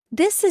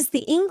This is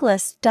the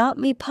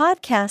Englist.me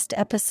podcast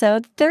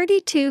episode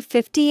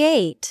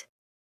 3258.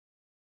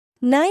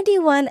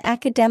 91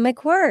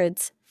 academic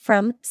words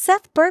from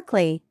Seth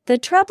Berkley. The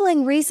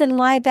troubling reason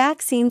why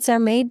vaccines are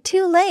made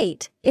too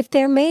late, if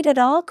they're made at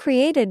all.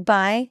 Created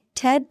by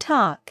TED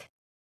Talk.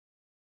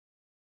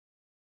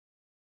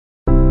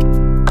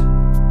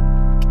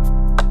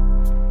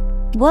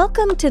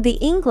 Welcome to the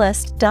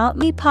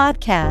Englist.me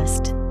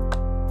podcast.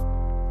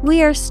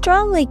 We are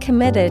strongly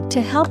committed to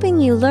helping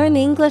you learn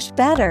English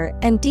better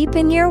and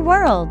deepen your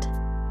world.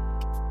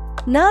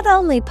 Not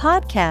only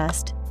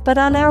podcast, but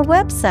on our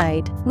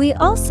website, we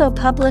also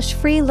publish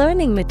free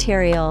learning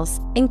materials,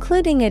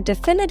 including a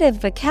definitive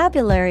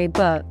vocabulary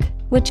book,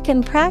 which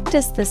can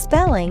practice the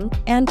spelling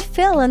and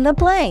fill in the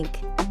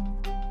blank.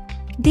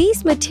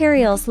 These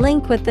materials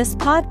link with this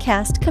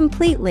podcast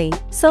completely,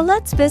 so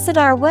let's visit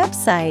our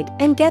website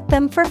and get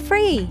them for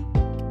free.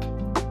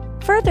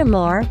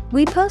 Furthermore,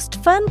 we post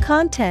fun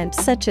content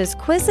such as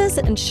quizzes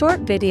and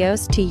short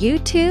videos to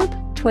YouTube,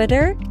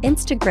 Twitter,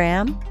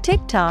 Instagram,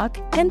 TikTok,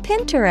 and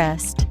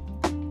Pinterest.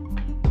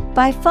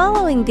 By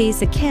following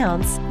these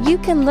accounts, you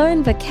can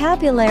learn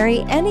vocabulary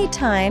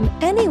anytime,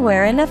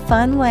 anywhere in a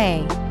fun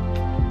way.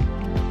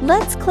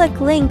 Let's click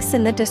links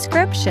in the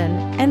description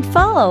and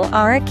follow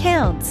our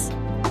accounts.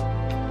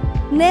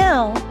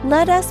 Now,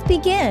 let us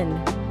begin.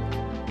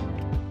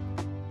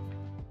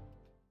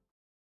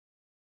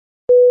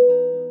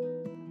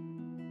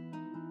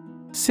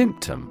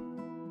 Symptom.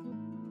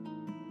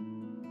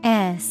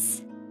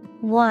 S-Y-M-P-T-O-M.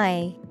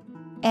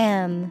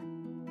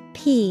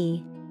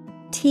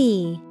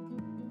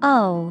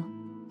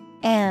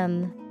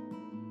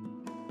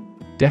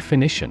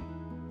 Definition.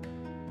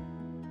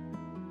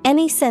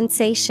 Any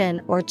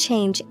sensation or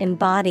change in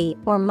body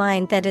or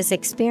mind that is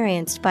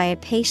experienced by a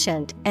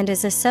patient and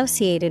is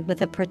associated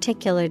with a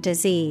particular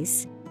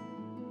disease.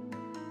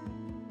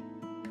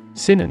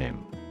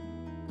 Synonym.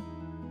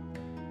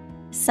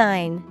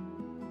 Sign,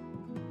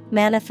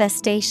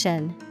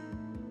 manifestation,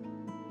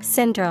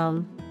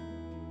 syndrome.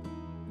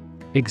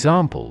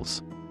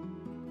 Examples.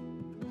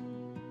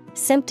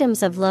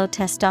 Symptoms of low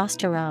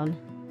testosterone.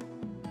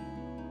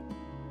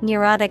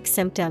 Neurotic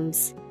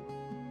symptoms.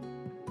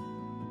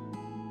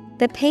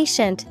 The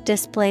patient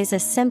displays a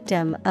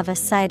symptom of a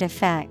side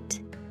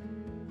effect.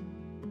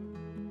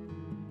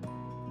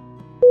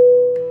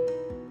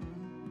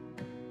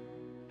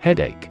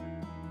 Headache.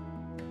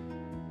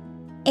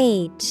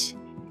 H-E-A-D-A-C-H-E.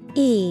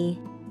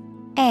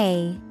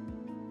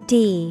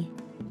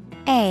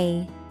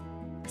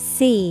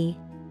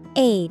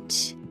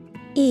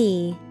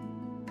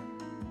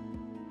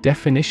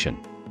 Definition.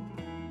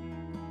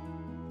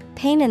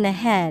 Pain in the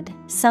head,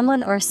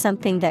 someone or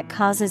something that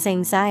causes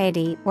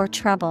anxiety or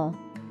trouble.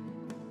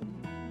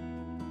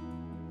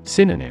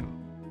 Synonym.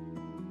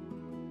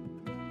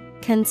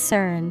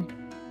 Concern,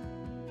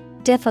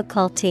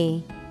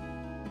 difficulty,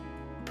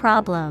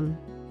 problem.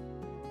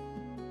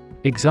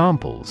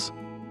 Examples.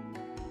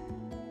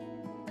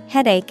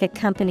 Headache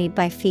accompanied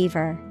by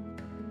fever.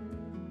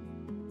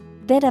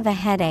 Bit of a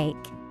headache.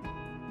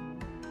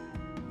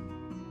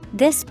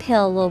 This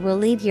pill will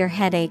relieve your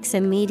headaches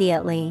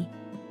immediately.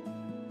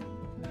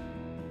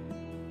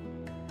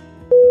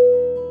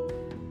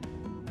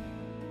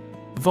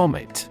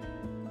 Vomit.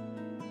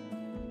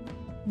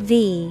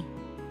 V-O-M-I-T.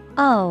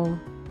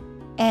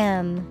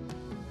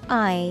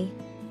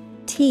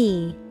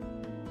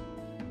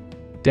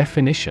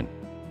 Definition.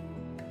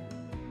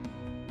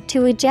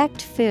 To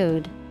eject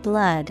food,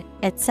 blood,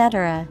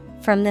 etc.,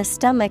 from the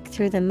stomach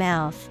through the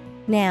mouth.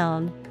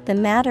 Noun, the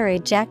matter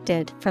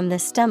ejected from the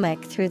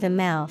stomach through the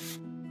mouth.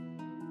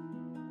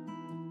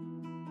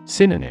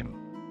 Synonym.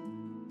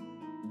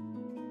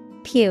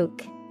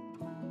 Puke,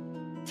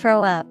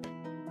 throw up,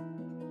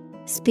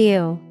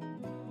 spew.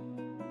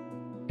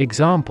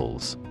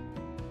 Examples.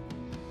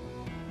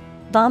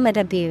 Vomit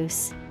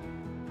abuse.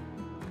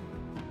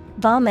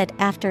 Vomit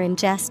after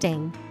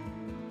ingesting.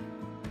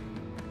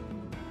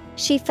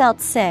 She felt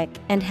sick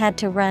and had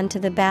to run to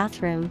the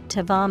bathroom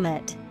to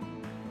vomit.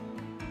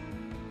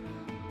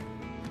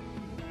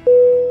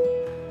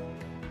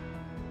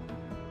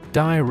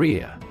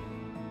 Diarrhea.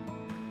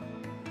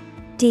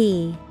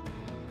 D-I-A-R-R-H-E-A.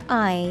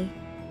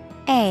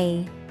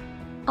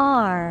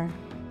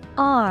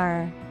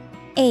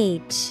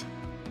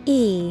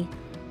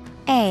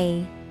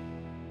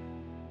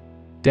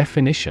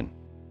 Definition.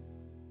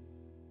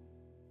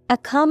 A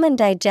common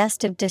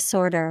digestive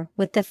disorder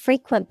with the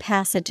frequent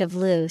passage of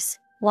loose,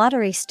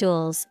 watery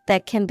stools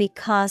that can be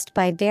caused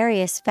by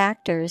various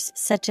factors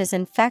such as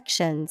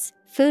infections,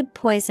 food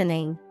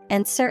poisoning,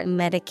 and certain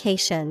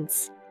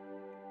medications.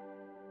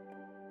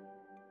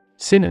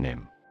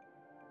 Synonym.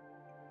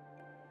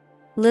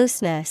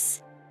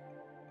 Looseness,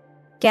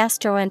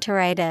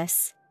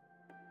 gastroenteritis,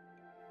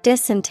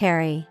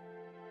 dysentery.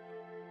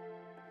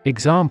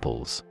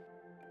 Examples.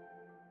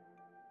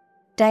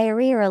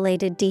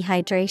 Diarrhea-related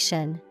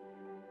dehydration.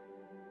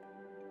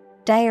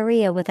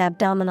 Diarrhea with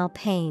abdominal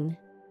pain.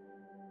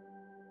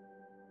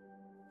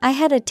 I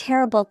had a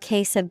terrible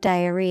case of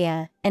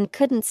diarrhea and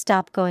couldn't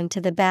stop going to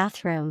the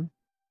bathroom.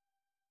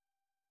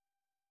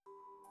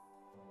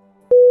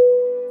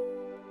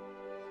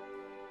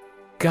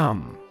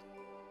 Gum.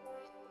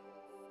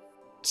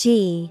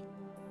 G-U-M.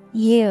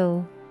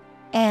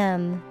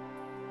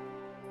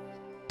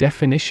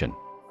 Definition: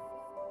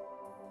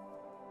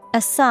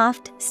 A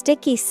soft,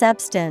 sticky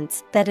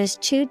substance that is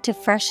chewed to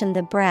freshen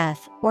the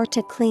breath or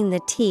to clean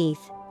the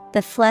teeth,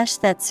 the flesh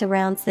that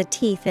surrounds the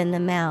teeth in the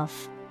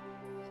mouth.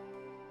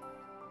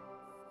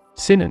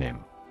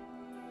 Synonym: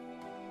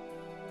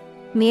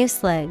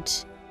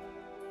 Mucilage,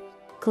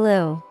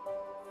 glue,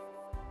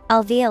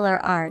 alveolar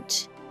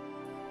arch.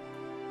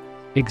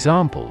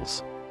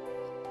 Examples: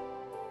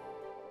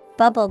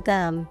 Bubble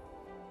gum,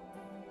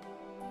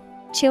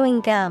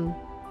 chewing gum.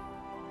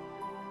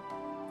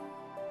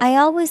 I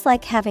always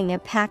like having a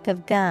pack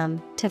of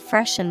gum to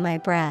freshen my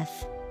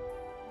breath.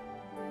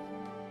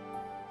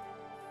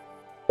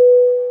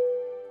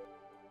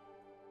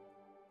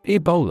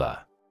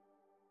 Ebola.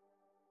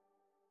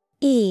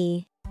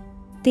 E-B-O-L-A.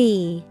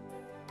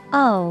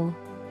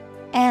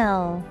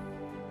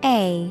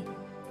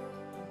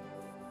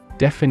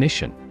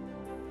 Definition: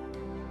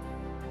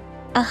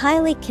 A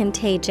highly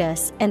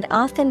contagious and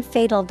often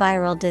fatal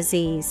viral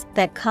disease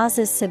that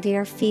causes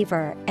severe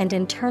fever and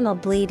internal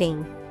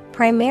bleeding,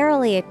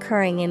 primarily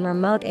occurring in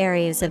remote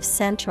areas of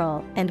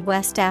Central and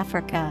West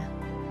Africa.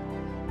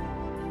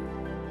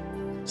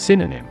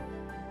 Synonym: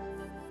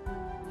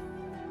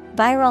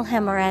 Viral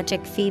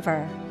hemorrhagic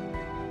fever,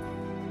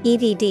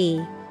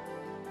 EVD.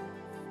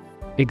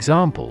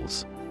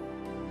 Examples: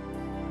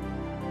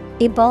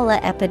 Ebola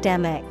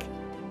epidemic,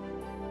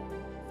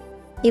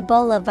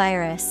 Ebola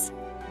virus.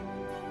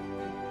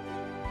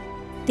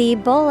 The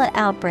Ebola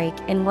outbreak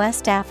in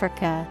West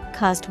Africa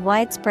caused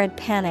widespread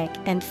panic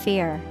and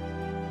fear.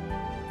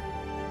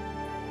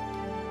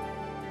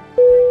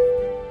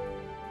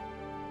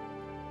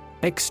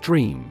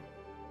 Extreme.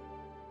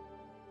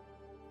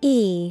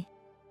 E-X-T-R-E-M-E.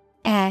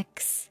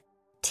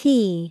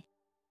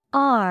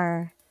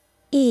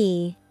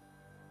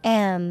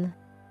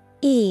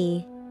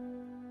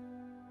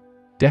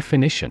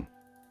 Definition: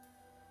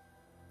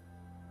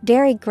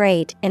 Very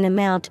great in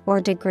amount or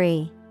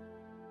degree.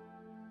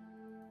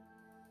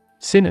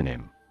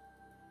 Synonym: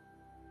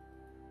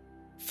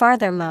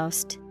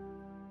 Farthermost,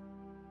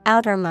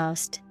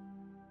 outermost,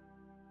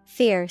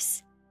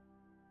 fierce.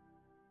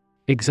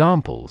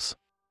 Examples: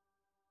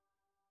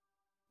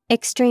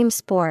 Extreme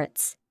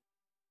sports,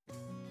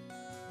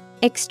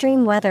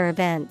 extreme weather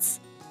events.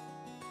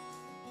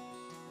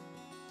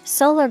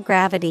 Solar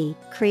gravity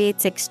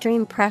creates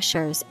extreme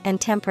pressures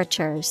and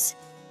temperatures.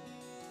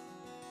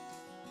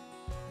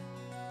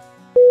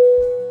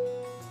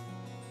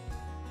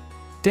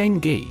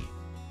 Dengue.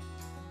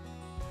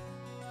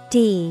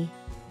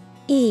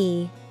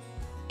 D-E-N-G-U-E.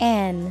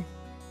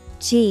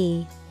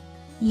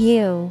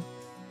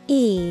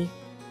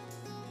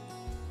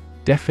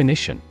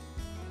 Definition: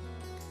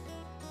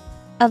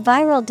 A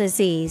viral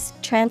disease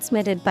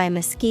transmitted by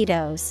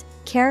mosquitoes,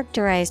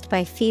 characterized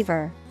by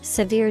fever,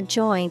 severe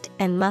joint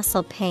and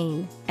muscle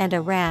pain, and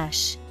a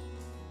rash.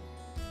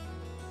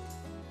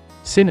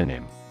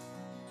 Synonym: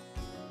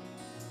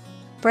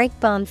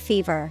 Breakbone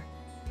fever,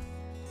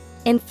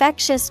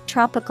 infectious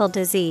tropical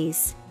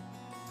disease.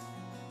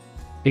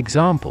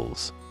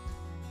 Examples: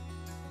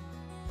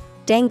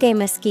 Dengue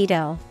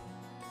mosquito,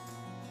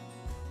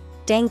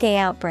 dengue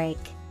outbreak.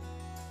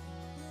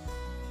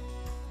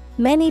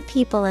 Many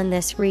people in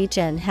this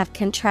region have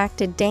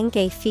contracted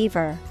dengue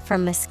fever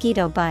from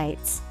mosquito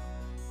bites.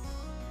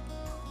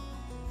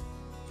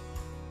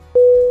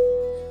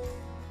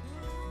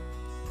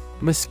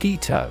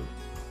 Mosquito.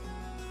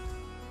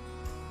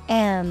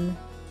 M-O-S-Q-U-I-T-O.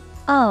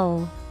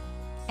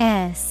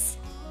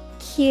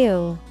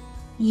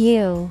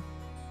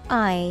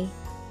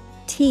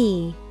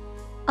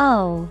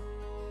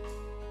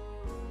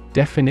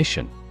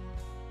 Definition: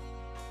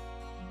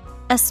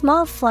 A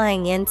small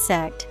flying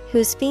insect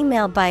whose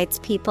female bites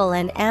people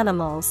and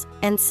animals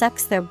and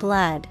sucks their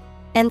blood,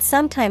 and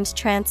sometimes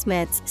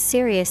transmits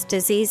serious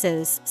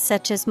diseases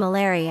such as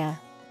malaria.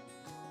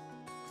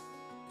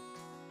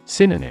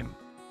 Synonym: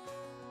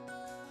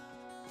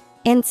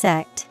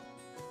 Insect,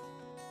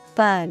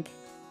 bug,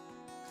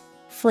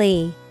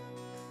 flea.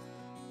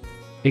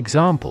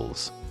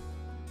 Examples: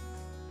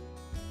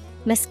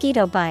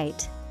 Mosquito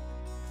bite,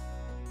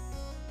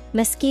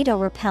 mosquito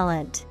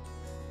repellent.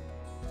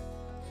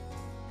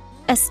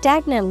 A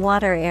stagnant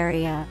water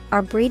area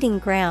or breeding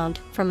ground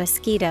for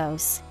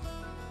mosquitoes.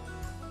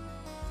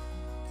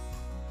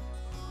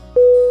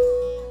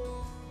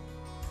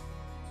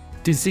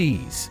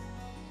 Disease.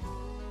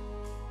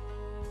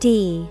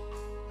 D-I-S-E-A-S-E.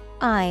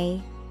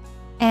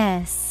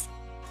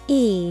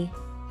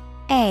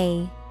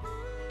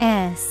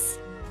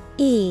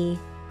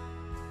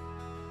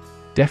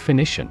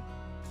 Definition: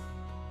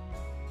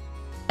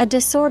 A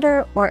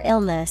disorder or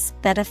illness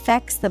that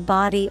affects the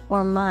body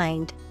or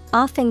mind,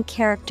 often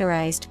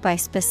characterized by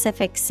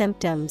specific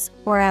symptoms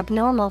or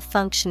abnormal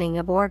functioning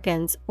of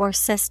organs or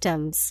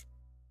systems.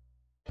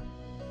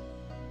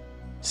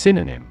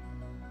 Synonym: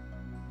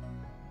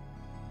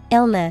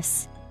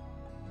 Illness,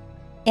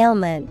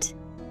 ailment,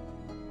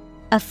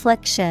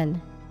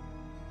 affliction.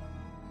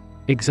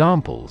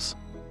 Examples: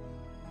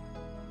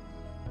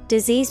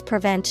 disease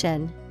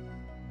prevention,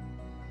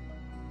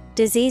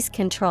 disease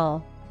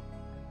control.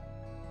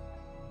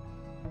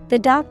 The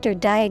doctor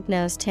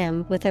diagnosed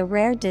him with a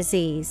rare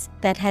disease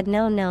that had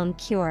no known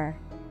cure.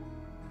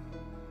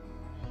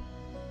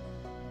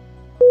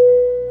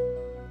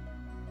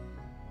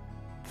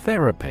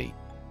 Therapy.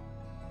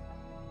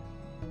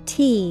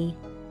 T-H-E-R-A-P-Y.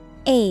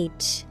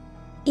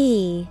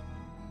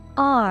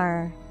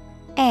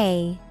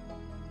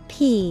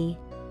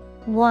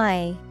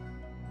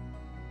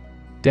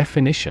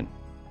 Definition: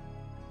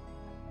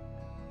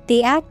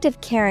 the act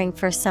of caring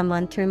for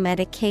someone through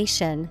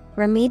medication,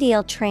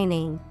 remedial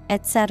training,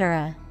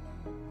 etc.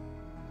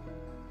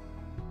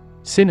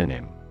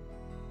 Synonym: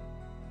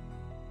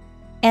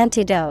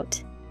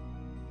 antidote,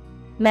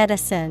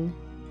 medicine,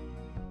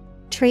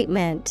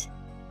 treatment.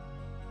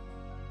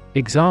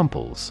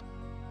 Examples: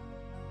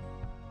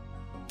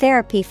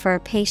 therapy for a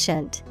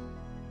patient,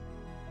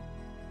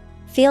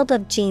 field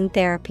of gene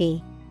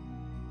therapy.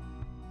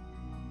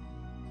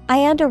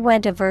 I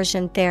underwent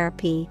aversion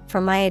therapy for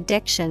my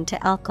addiction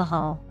to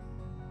alcohol.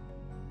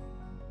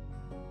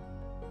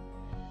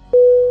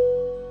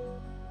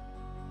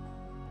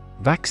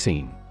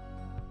 Vaccine.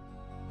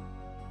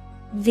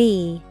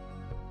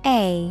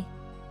 V-A-C-C-I-N-E.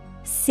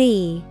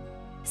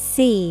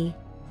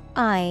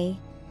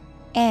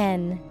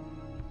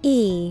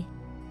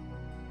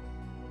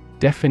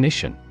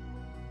 Definition: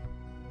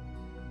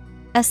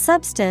 a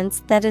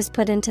substance that is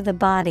put into the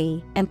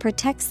body and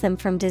protects them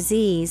from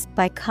disease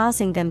by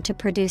causing them to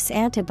produce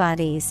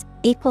antibodies,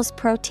 equals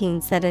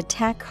proteins that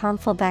attack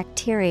harmful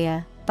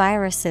bacteria,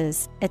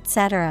 viruses,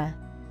 etc.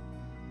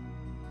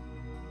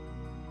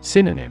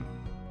 Synonym: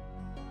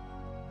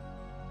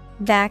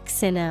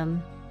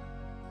 vaccinum.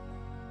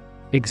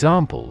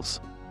 Examples: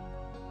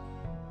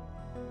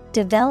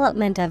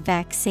 development of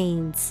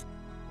vaccines,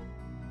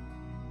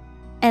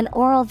 an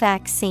oral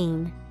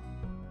vaccine.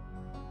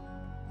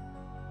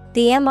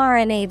 The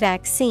mRNA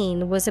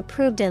vaccine was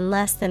approved in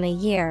less than a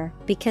year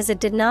because it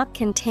did not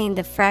contain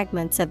the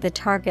fragments of the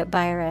target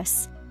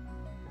virus.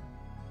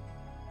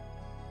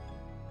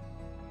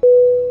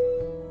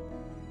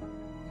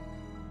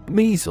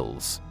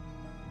 Measles.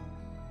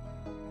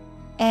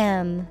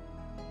 M-E-A-S-L-E-S.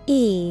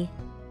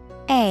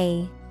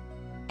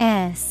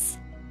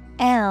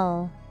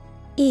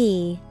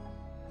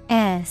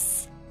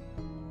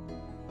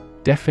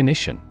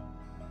 Definition: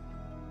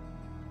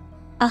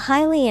 a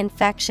highly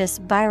infectious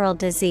viral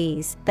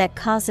disease that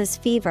causes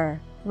fever,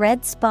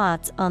 red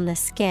spots on the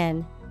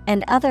skin,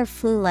 and other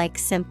flu-like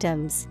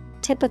symptoms,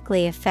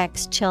 typically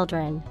affects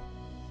children.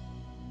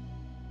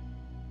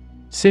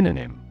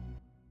 Synonym: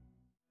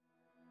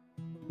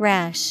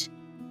 rash,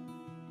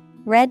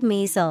 red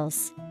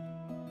measles,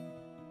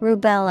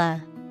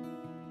 rubella.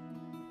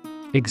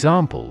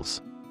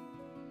 Examples: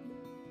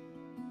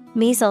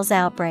 measles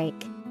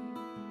outbreak,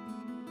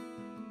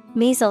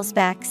 measles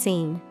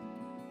vaccine.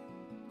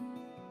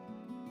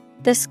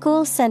 The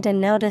school sent a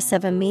notice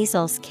of a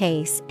measles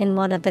case in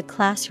one of the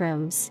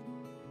classrooms.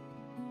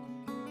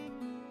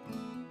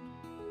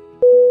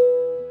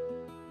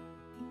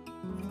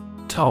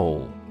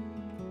 Toll.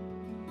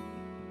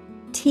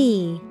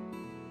 T-O-L-L.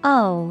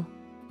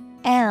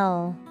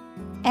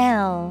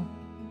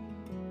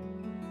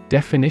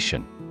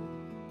 Definition: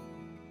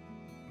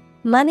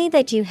 money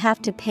that you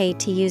have to pay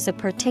to use a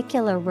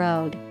particular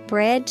road,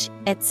 bridge,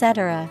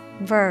 etc.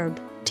 Verb,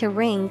 to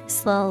ring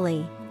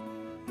slowly.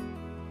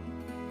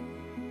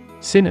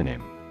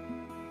 Synonym: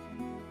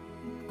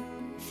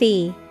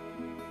 fee,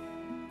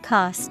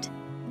 cost,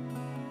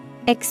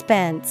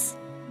 expense.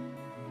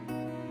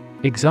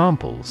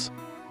 Examples: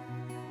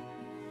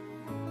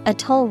 a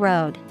toll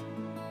road,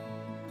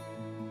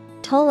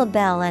 toll a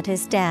bell at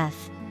his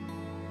death.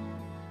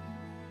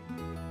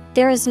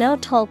 There is no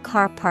toll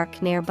car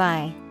park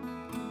nearby.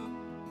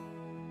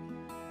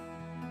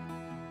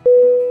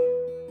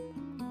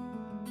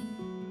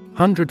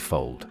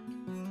 Hundredfold.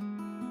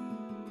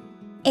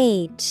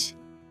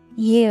 Hundredfold.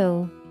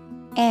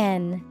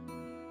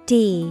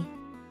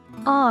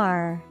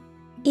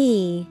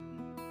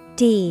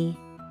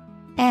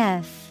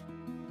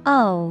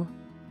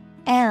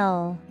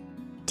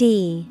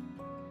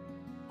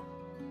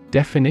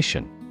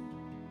 Definition: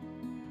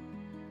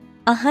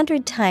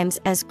 100 times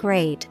as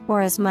great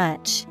or as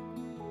much.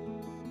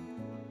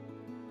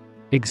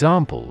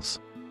 Examples: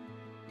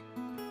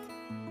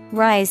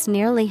 rise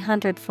nearly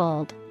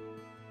hundredfold,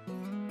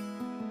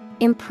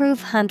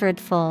 improve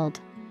hundredfold.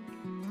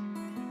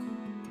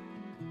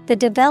 The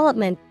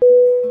development.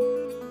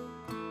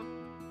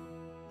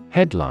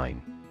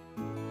 Headline: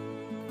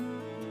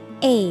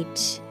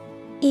 Headline.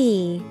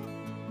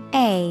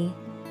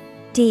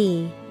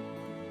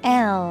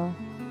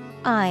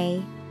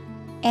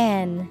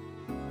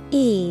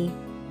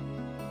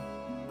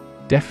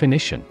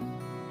 Definition: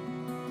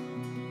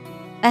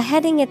 a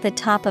heading at the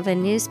top of a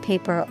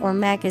newspaper or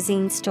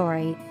magazine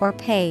story or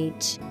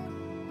page.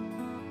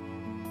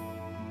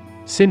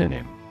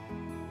 Synonym: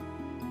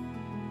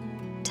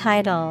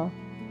 title,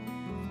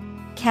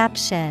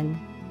 caption.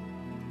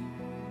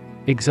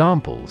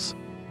 Examples: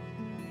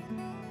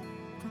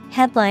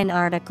 headline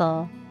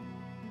article,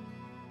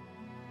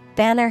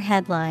 Banner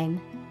headline.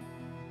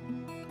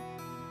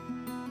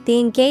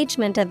 The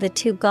engagement of the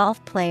two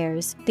golf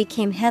players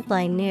became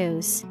headline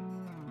news.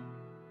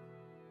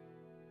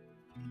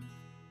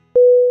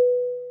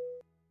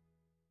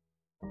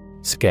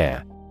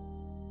 Scare.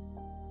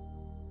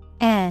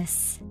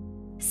 S-C-A-R-E.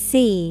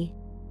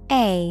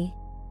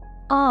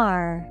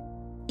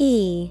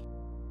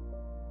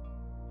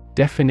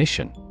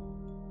 Definition.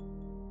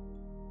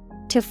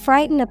 To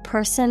frighten a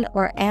person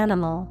or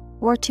animal,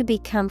 or to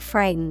become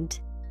frightened.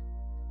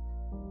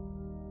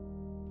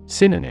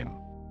 Synonym.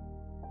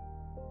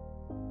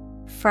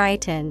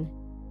 Frighten,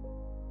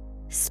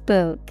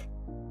 spook,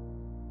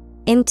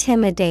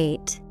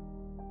 intimidate.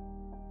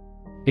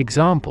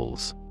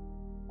 Examples.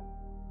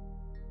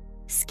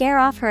 Scare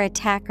off her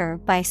attacker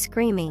by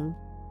screaming.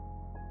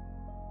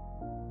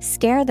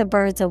 Scare the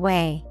birds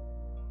away.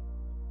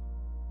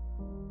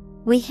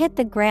 We hit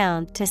the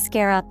ground to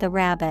scare out the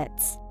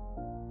rabbits.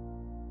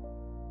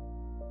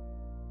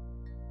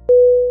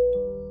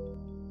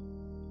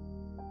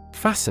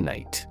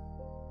 Fascinate.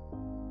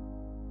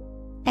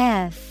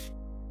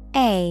 Fascinate.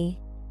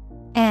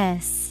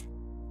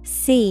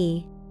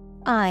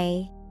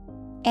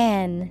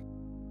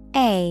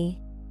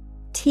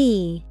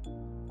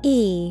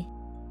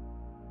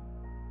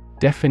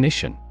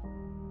 Definition.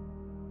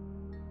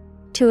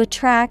 To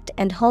attract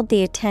and hold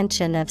the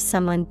attention of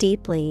someone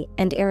deeply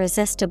and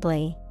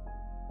irresistibly.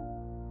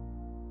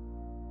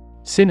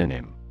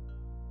 Synonym.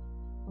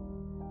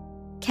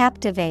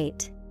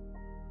 Captivate,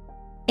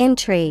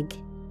 intrigue,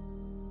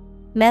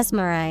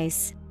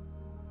 mesmerize.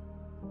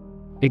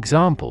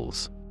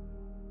 Examples.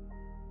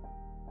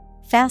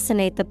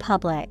 Fascinate the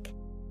public.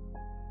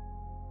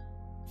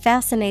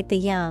 Fascinate the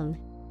young.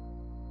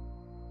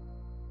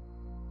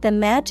 The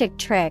magic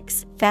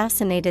tricks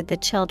fascinated the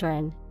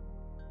children.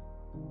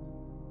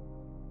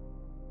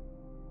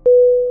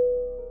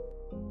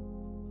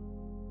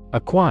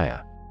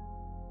 Acquire.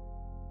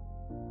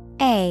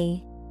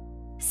 A-C-Q-U-I-R-E.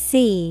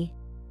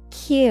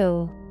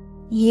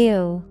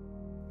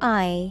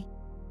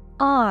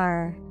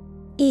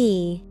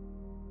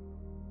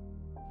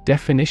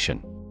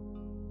 Definition.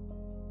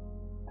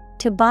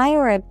 To buy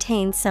or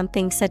obtain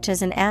something such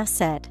as an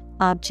asset,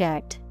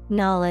 object,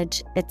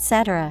 knowledge,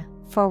 etc.,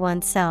 for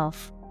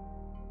oneself.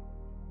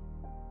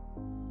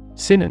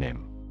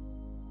 Synonym.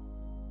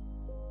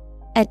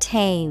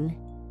 Attain,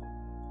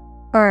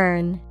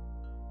 earn,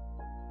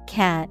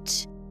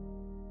 catch.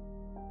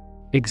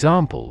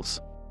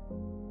 Examples.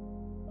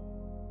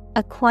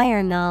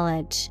 Acquire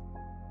knowledge.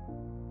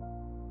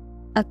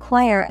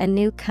 Acquire a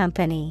new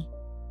company.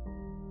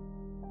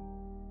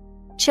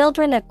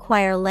 Children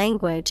acquire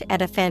language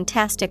at a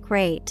fantastic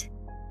rate.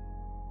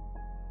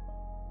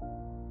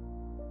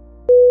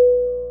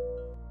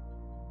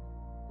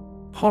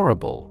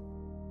 Horrible.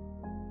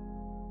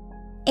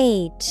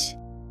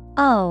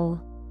 Horrible.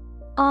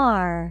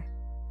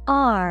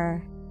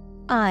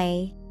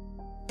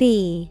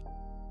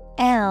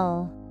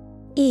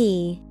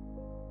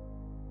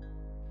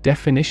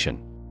 Definition.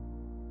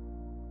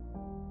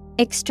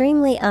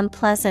 Extremely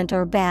unpleasant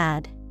or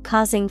bad,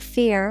 causing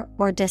fear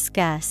or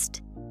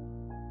disgust.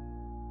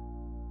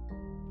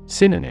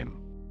 Synonym.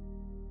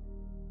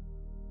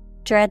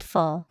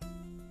 Dreadful,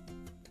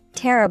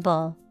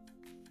 terrible,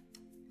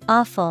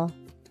 awful.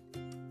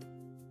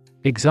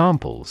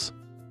 Examples.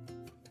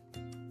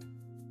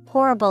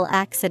 Horrible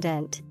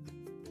accident.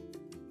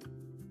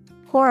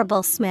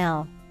 Horrible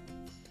smell.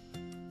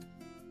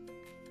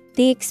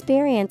 The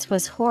experience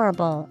was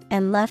horrible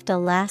and left a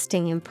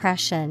lasting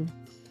impression.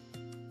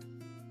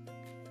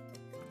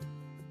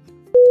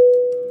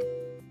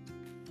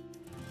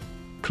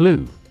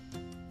 Clue.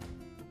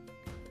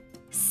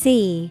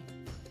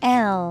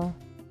 C-L-U-E.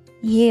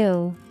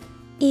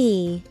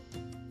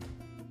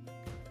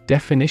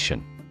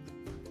 Definition.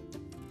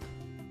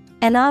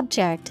 An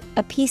object,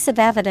 a piece of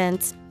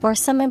evidence, or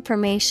some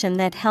information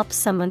that helps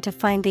someone to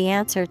find the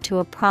answer to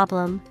a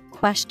problem,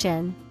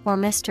 question, or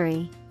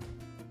mystery.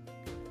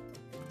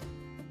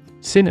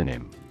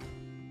 Synonym.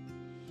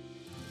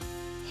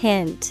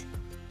 Hint,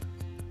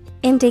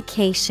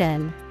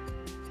 indication,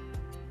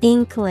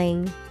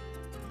 inkling.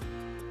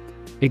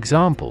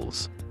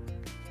 Examples.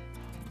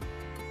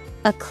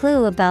 A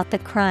clue about the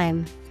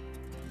crime.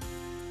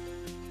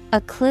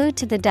 A clue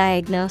to the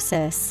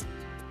diagnosis.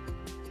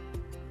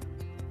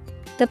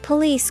 The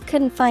police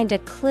couldn't find a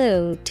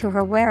clue to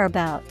her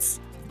whereabouts.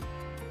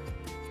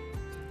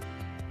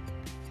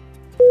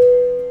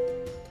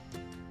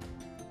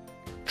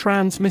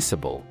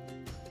 Transmissible.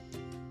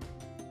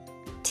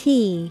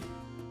 Transmissible.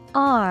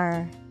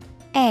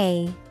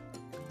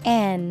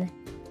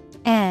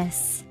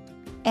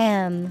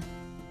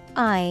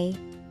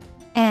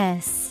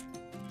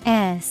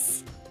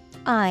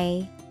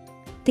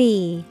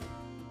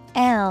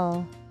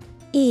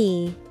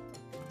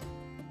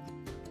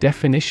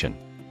 Definition.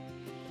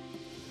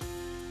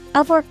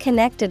 Of or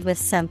connected with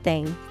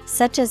something,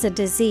 such as a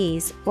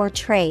disease or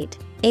trait,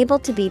 able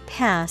to be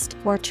passed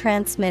or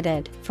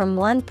transmitted from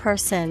one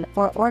person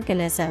or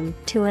organism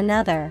to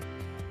another.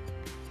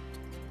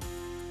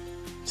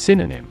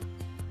 Synonym.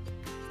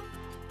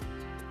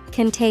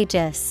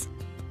 contagious,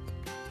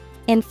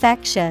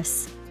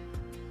 infectious,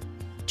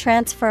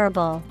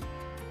 transferable.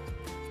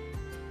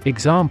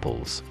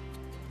 Examples: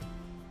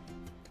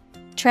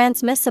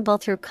 transmissible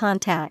through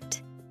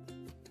contact,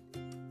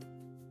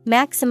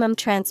 maximum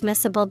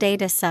transmissible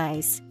data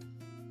size.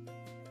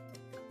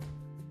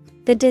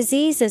 The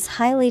disease is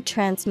highly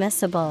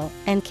transmissible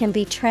and can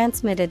be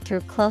transmitted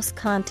through close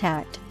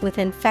contact with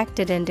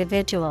infected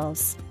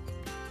individuals.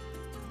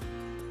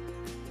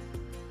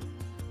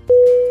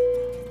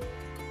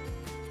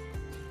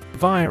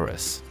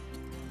 Virus.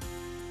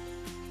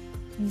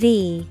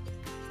 V-I-R-U-S.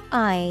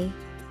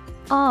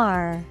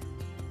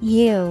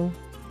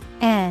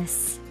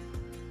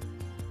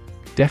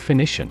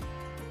 Definition: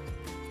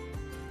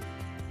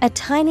 a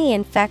tiny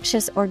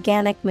infectious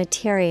organic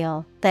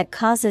material that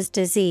causes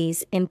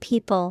disease in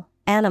people,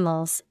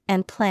 animals,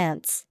 and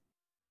plants.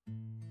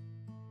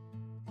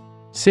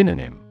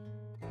 Synonym: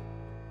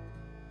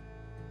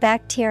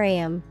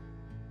 bacterium,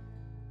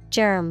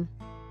 germ,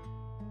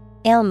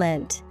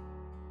 ailment.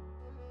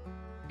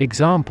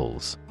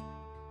 Examples: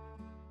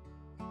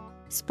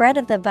 spread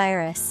of the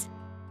virus,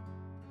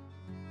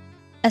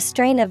 a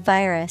strain of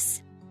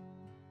virus.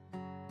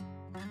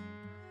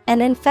 An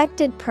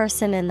infected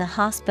person in the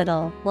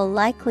hospital will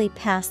likely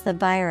pass the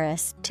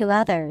virus to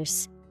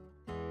others.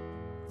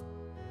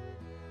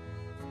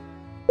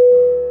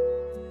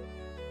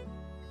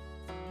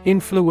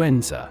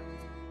 Influenza.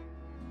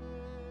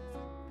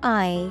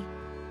 I-N-F-L-U-E-N-Z-A.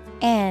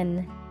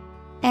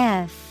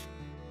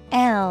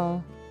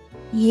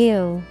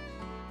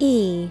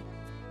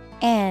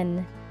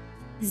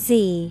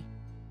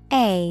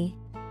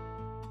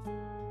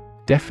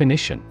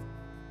 Definition: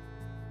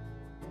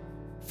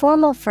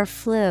 formal for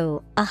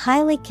flu, a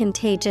highly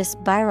contagious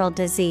viral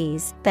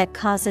disease that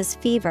causes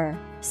fever,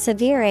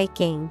 severe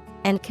aching,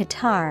 and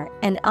catarrh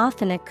and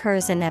often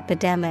occurs in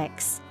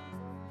epidemics.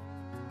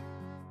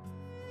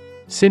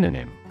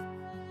 Synonym: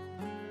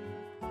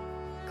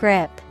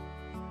 grip,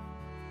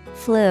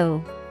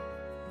 flu.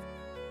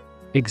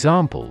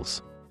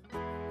 Examples: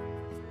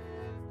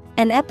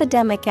 an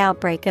epidemic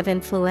outbreak of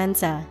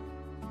influenza.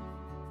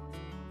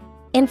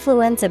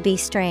 Influenza B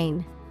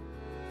strain.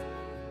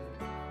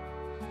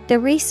 The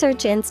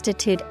research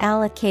institute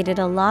allocated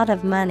a lot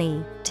of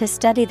money to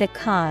study the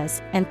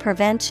cause and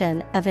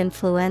prevention of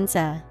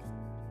influenza.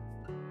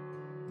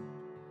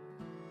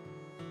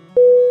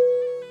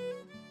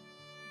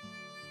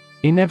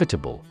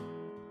 Inevitable.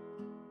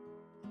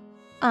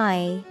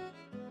 I-N-E-V-I-T-A-B-L-E.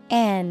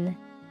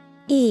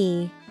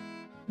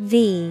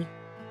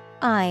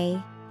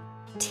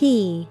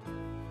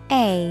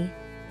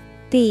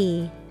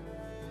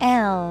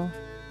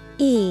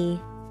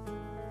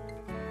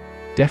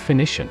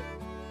 Definition: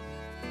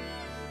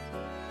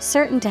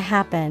 certain to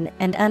happen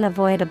and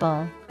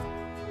unavoidable.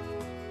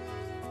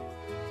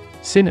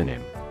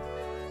 Synonym: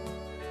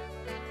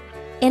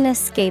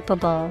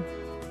 inescapable,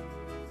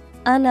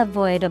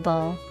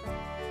 unavoidable,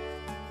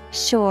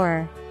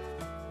 sure.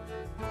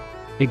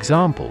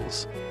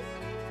 Examples: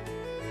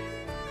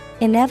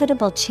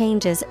 inevitable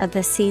changes of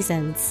the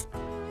seasons.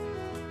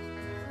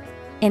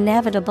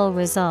 Inevitable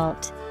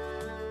result.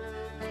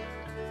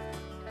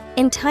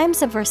 In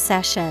times of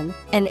recession,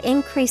 an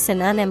increase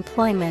in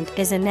unemployment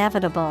is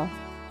inevitable.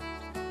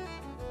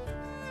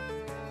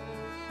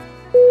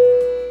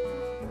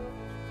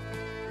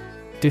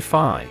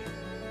 Defy.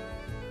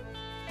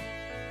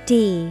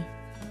 D-E-F-Y.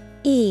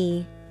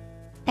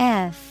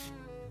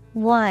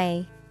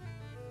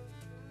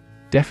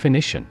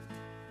 Definition: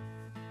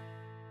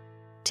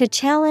 to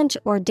challenge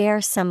or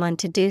dare someone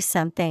to do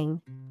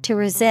something, to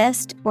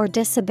resist or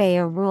disobey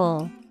a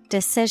rule,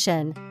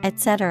 decision,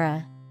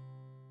 etc.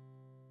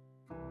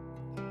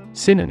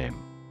 Synonym: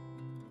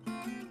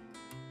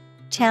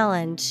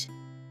 challenge,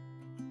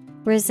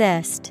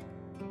 resist,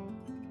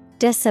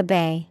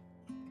 disobey.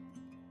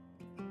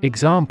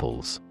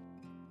 Examples: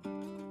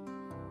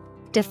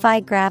 defy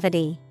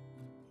gravity,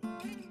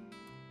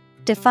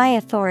 defy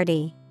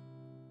authority.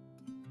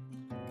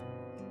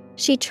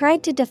 She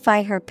tried to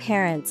defy her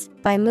parents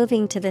by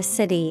moving to the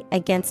city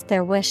against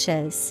their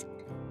wishes.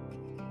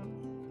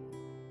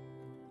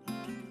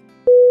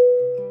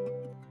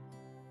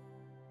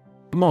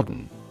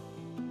 Modern.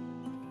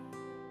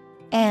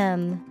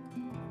 M-O-D-E-R-N.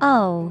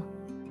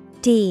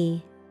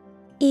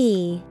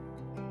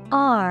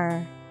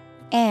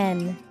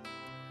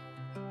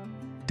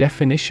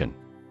 Definition: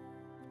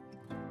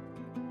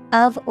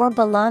 of or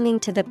belonging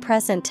to the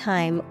present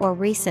time or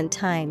recent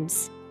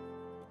times.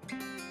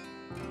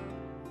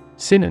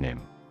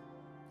 Synonym: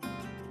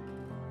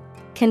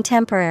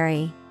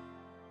 contemporary,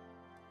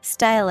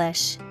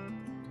 stylish,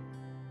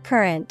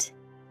 current.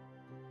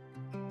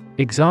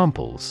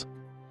 Examples: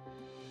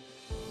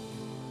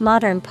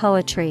 modern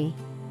poetry,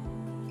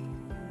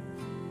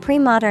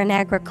 pre-modern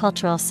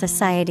agricultural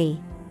society.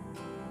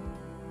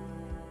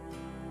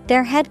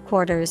 Their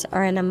headquarters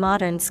are in a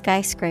modern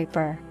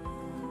skyscraper.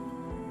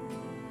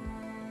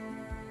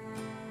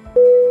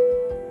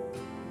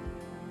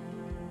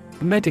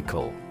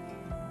 Medical.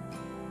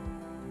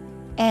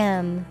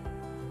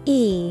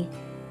 M-E-D-I-C-A-L.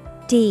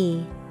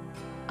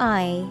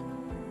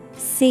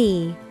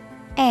 C-A-L.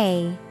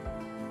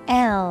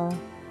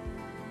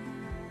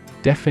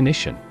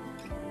 Definition: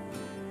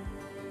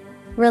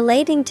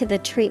 relating to the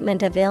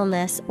treatment of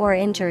illness or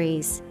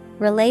injuries,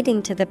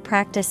 relating to the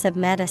practice of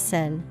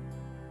medicine.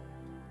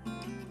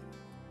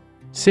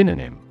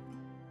 Synonym: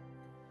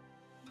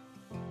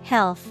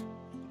 Health,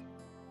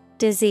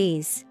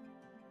 disease,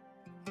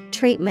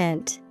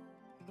 treatment.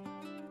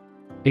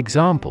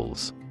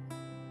 Examples: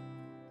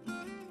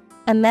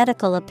 a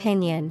medical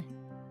opinion,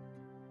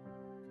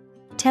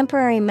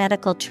 temporary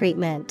medical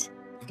treatment.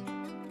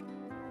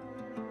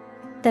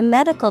 The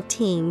medical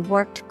team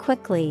worked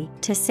quickly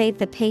to save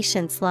the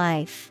patient's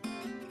life.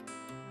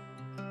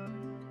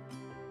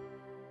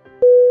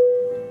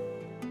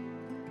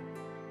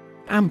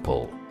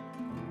 Ample.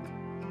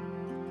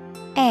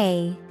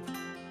 A-M-P-L-E.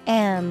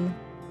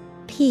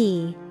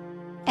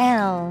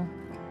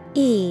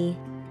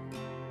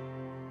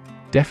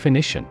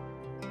 Definition: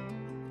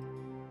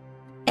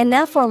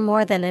 enough or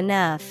more than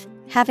enough,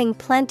 having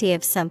plenty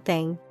of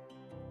something.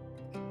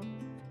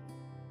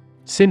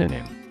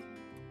 Synonym: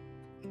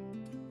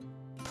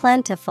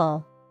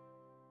 plentiful,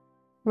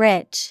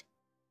 rich,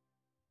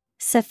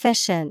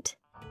 sufficient.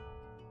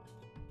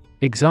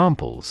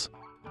 Examples: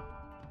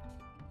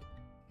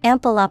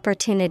 ample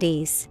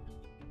opportunities,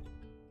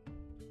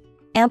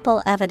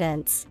 ample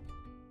evidence.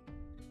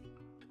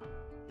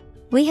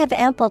 We have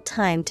ample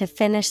time to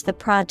finish the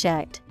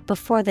project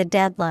before the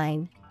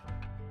deadline.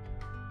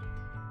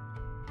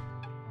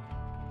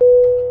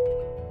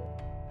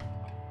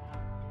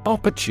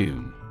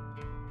 Opportune.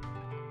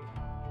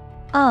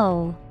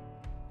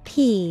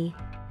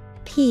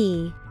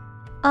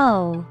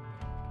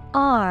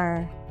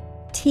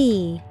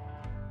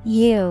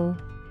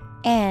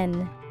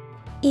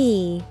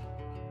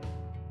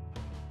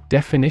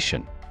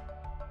 Definition: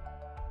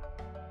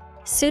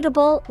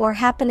 suitable or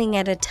happening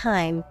at a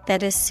time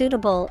that is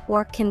suitable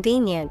or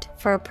convenient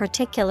for a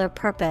particular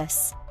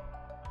purpose.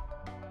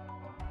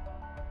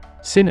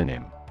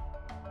 Synonym: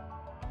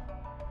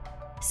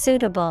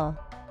 suitable,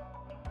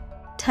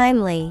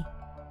 timely,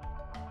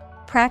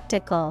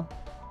 practical.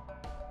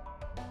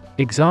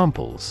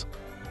 Examples: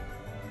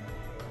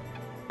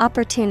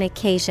 opportune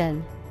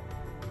occasion,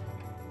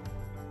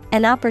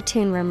 an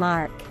opportune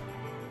remark.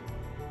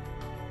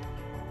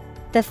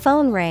 The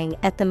phone rang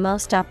at the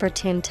most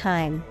opportune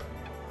time.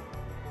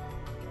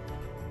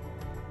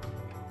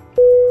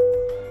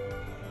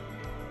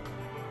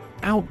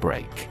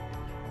 Outbreak.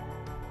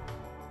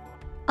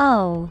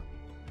 O-U-T-B-R-E-A-K.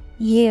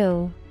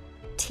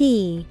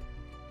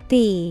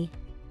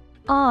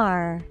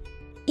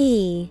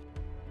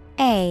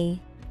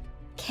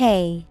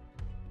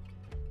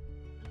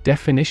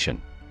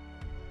 Definition: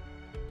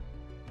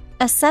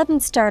 a sudden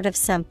start of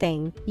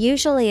something,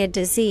 usually a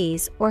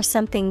disease or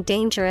something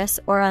dangerous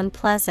or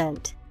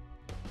unpleasant.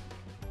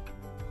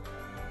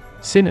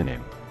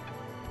 Synonym: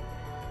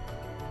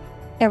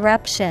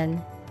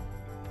 eruption,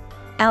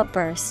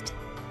 outburst,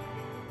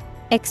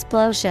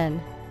 explosion.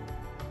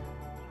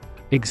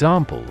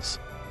 Examples: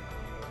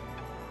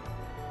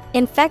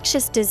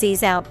 infectious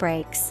disease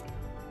outbreaks,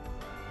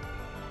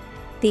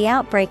 the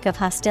outbreak of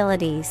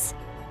hostilities.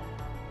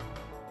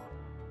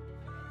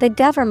 The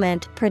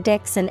government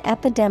predicts an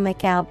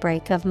epidemic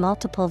outbreak of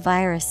multiple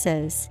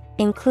viruses,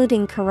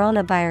 including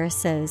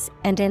coronaviruses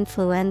and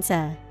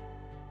influenza.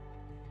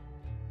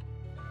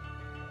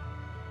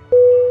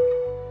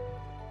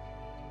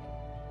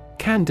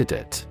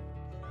 Candidate.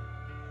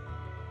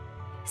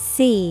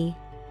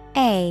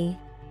 C-A-N-D-I-D-A-T-E.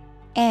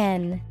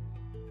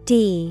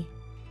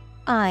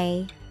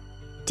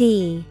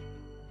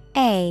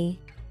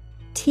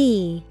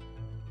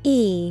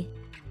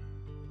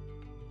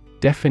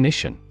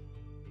 Definition: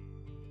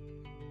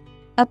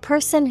 a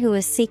person who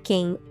is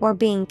seeking or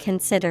being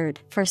considered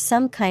for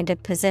some kind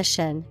of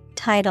position,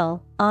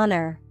 title,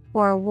 honor,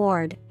 or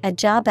award, a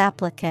job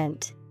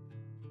applicant.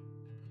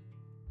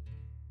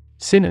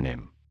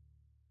 Synonym: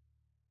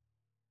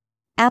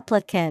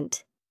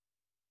 applicant,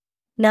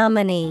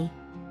 nominee,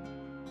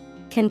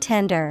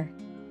 contender.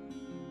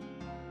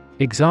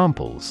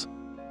 Examples: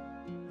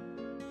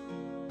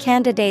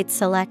 candidate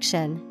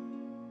selection,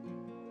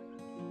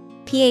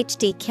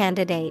 PhD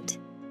candidate.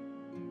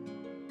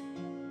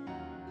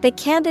 The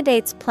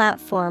candidate's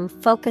platform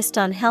focused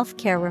on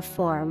healthcare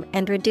reform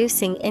and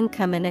reducing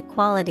income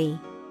inequality.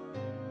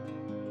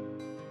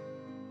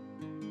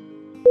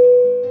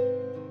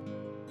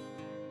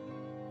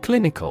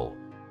 Clinical.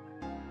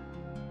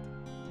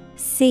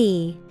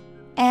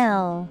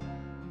 C-L-I-N-I-C-A-L.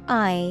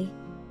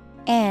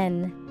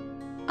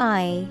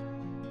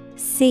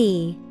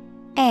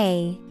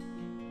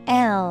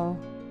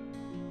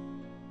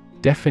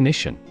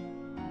 Definition: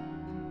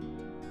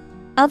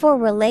 of or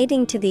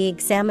relating to the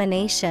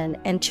examination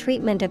and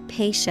treatment of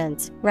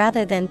patients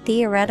rather than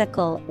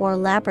theoretical or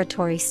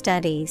laboratory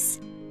studies.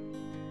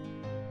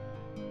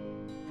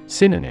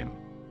 Synonym: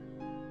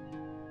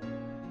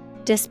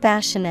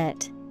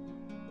 dispassionate,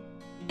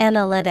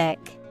 analytic,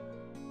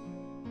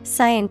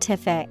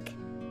 scientific.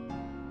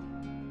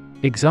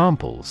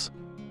 Examples: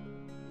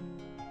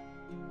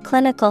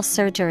 clinical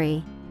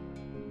surgery,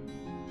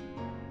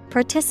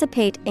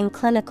 Participate in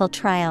clinical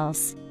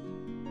trials.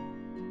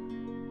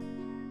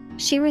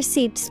 She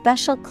received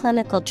special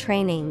clinical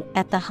training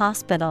at the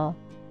hospital.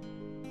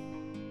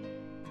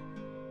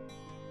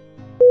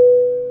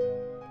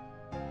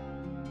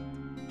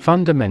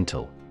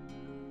 Fundamental.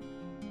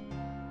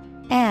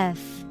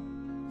 Fundamental.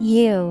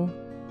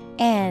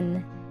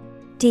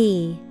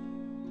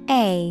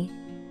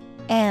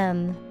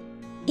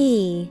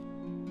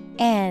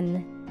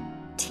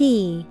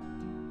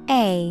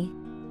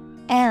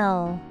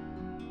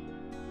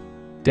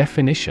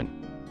 Definition.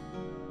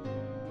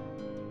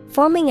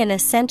 Forming an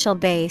essential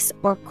base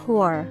or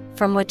core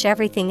from which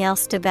everything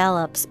else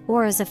develops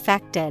or is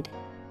affected.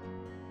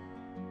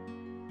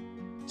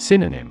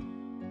 Synonym.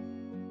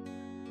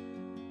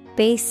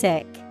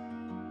 Basic,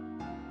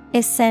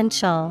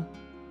 essential,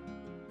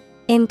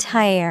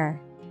 entire.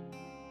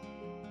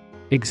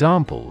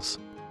 Examples.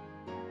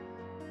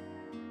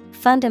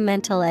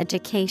 Fundamental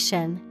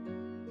education.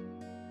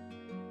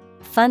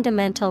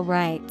 Fundamental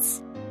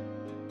rights.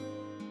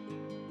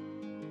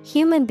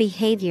 Human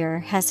behavior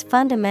has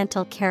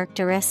fundamental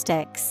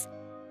characteristics.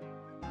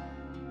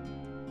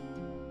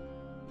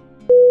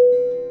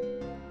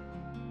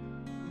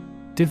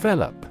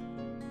 Develop.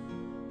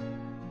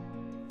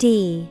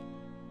 D-E-V-E-L-O-P.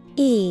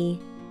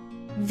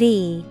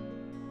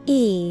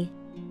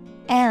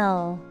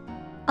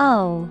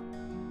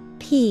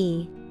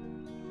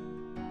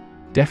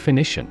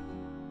 Definition.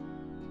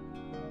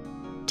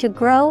 To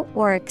grow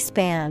or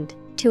expand,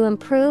 to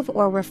improve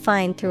or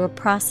refine through a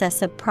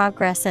process of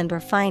progress and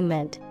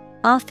refinement,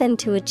 often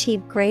to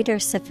achieve greater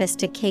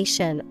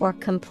sophistication or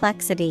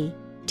complexity,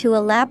 to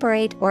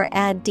elaborate or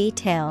add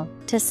detail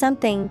to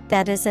something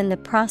that is in the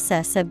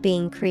process of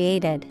being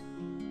created.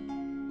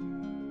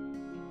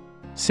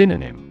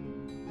 Synonym.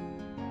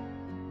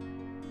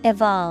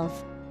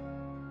 Evolve,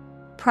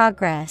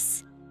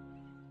 progress,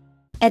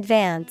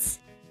 advance.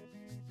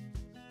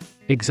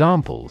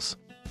 Examples.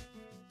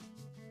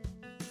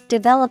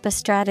 Develop a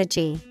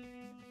strategy.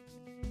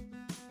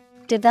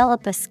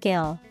 Develop a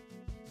skill.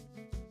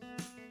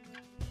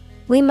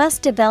 We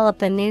must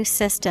develop a new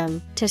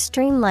system to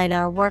streamline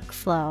our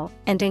workflow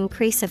and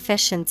increase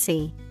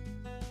efficiency.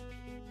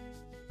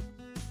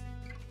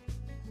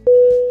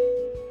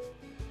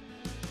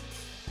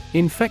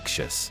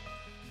 Infectious.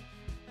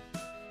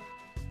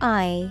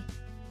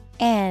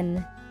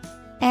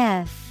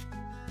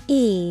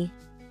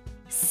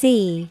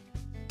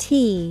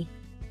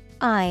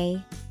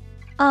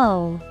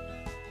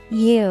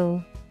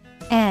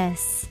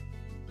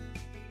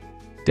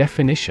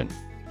 Definition.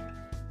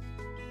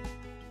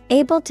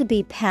 Able to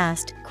be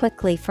passed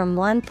quickly from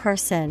one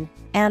person,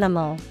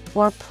 animal,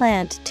 or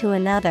plant to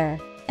another,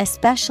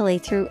 especially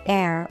through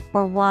air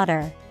or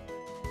water.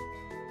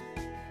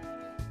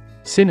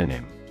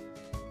 Synonym.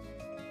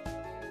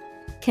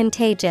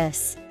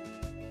 Contagious,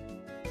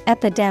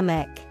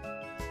 epidemic,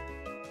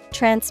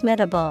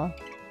 transmittable.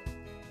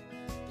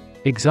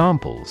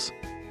 Examples.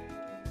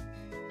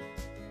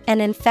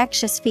 An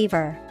infectious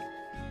fever.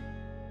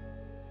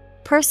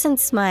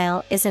 Person's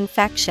smile is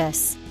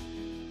infectious.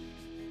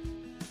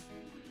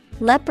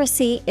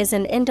 Leprosy is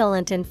an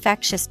indolent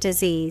infectious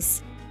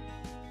disease.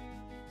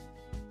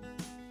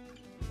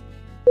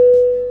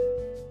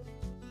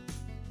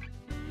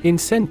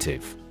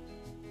 Incentive.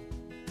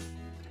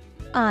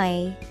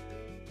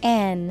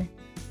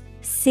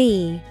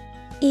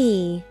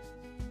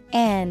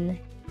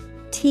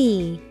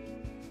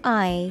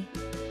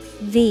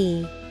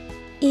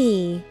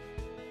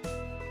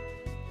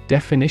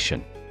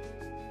 Definition.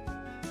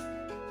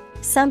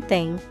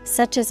 Something,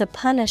 such as a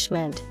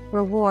punishment,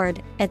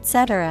 reward,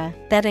 etc.,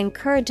 that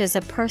encourages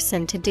a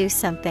person to do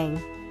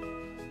something.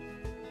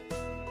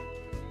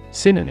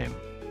 Synonym.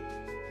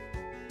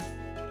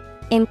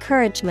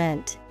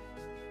 Encouragement,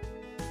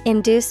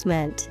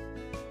 inducement,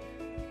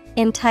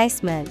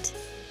 enticement.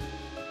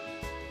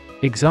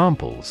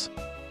 Examples.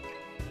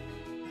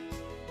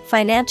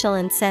 Financial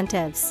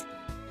incentives.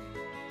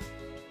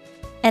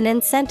 An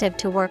incentive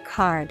to work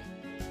hard.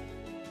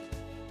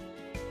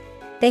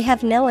 They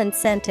have no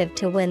incentive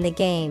to win the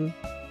game.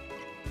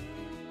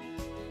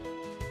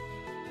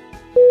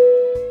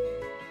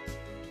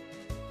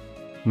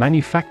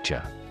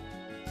 Manufacture.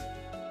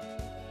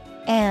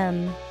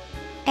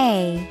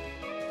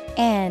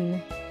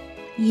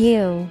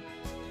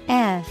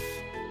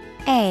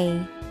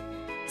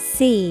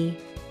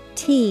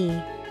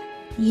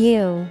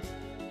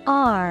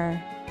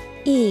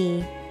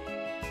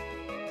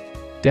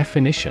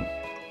 Definition.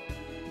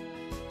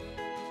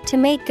 To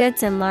make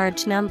goods in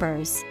large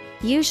numbers,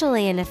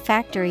 usually in a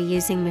factory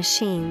using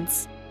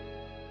machines.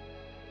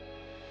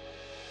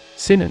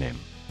 Synonym.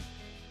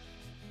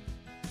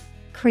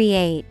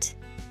 Create,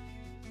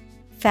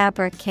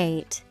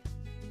 fabricate,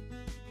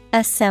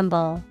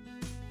 assemble.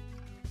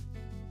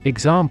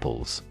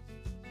 Examples.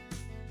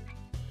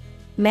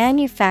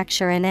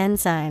 Manufacture an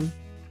enzyme.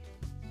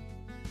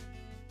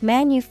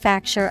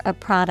 Manufacture a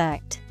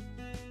product.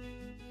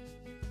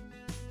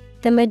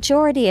 The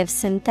majority of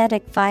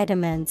synthetic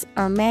vitamins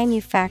are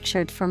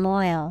manufactured from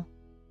oil.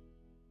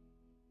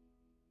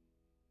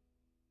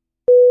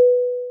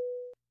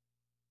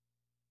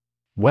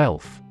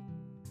 Wealth.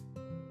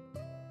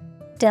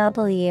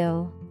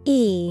 Wealth.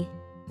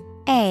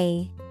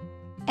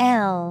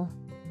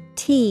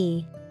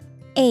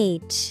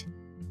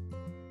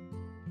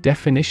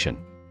 Definition: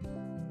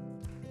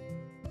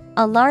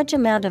 A large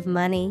amount of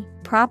money,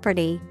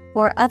 property,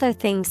 or other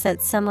things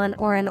that someone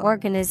or an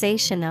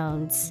organization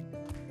owns.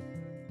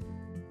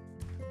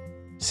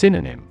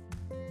 Synonym: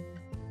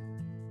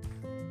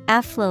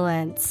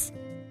 Affluence,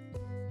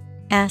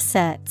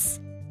 assets,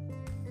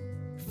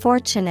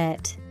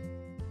 fortunate.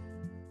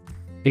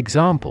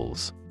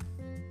 Examples: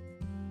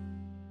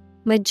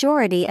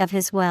 Majority of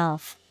his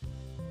wealth.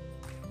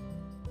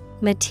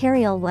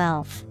 Material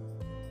wealth.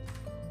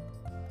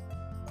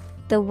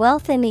 The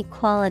wealth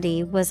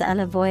inequality was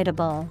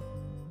unavoidable.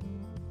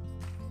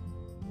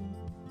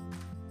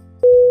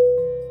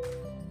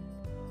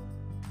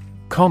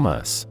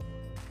 Commerce.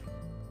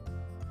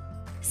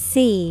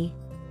 COMMERCE.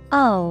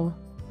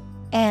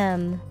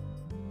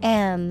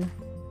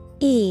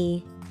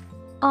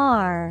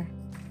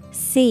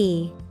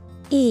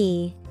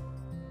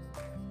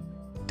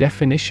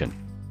 Definition: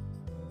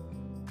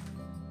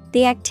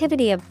 The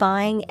activity of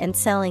buying and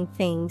selling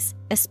things,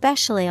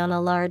 especially on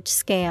a large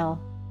scale.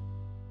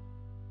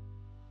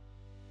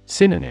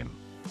 Synonym: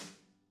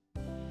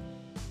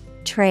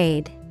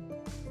 Trade,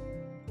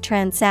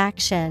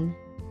 transaction,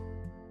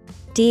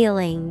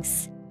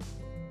 dealings.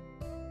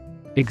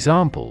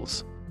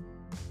 Examples: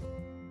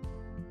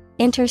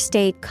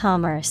 Interstate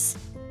commerce.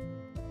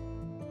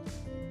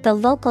 The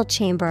local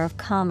chamber of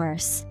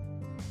commerce.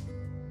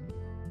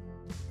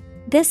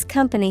 This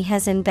company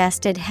has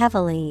invested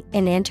heavily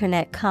in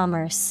internet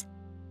commerce.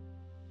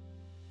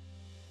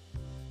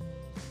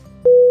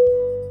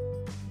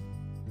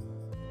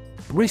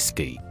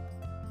 Risky.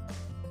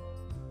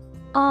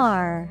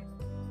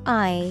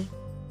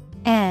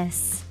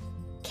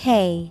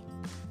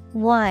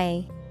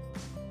 RISKY.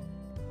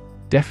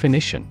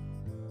 Definition: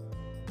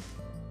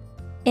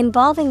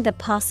 Involving the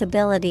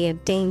possibility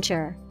of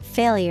danger,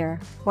 failure,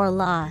 or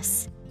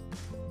loss.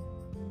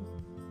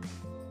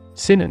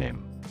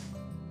 Synonym: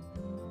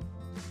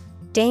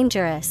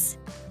 Dangerous,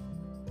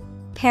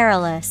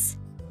 perilous,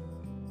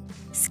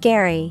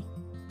 scary.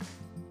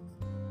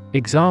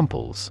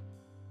 Examples: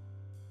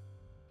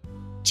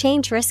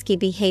 Change risky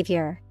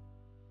behavior.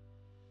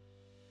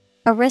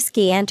 A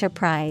risky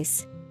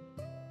enterprise.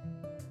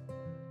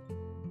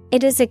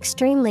 It is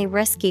extremely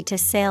risky to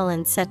sail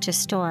in such a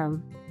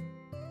storm.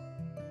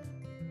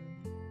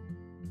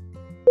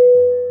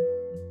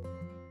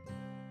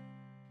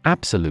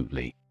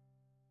 Absolutely.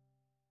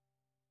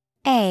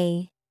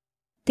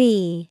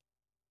 ABSOLUTELY.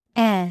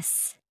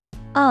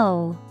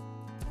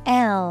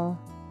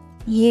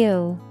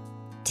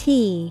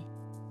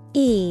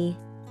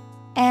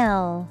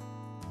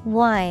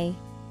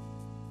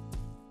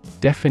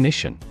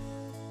 Definition: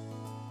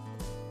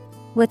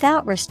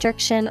 Without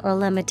restriction or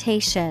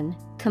limitation,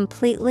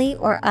 completely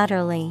or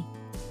utterly.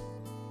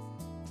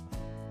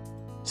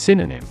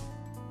 Synonym: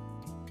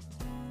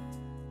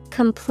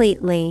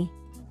 Completely,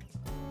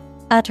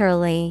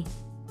 utterly,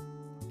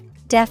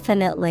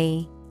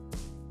 definitely.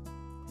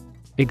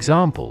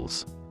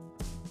 Examples: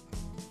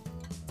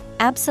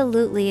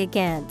 Absolutely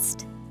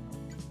against.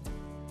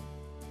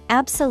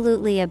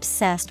 Absolutely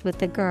obsessed with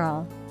the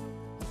girl.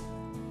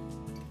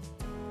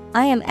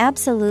 I am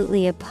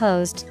absolutely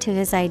opposed to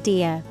his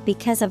idea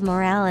because of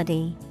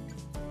morality.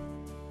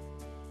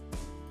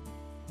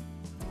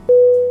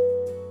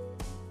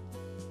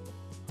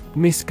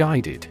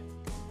 Misguided.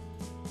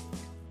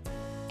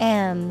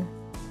 MISGUIDED.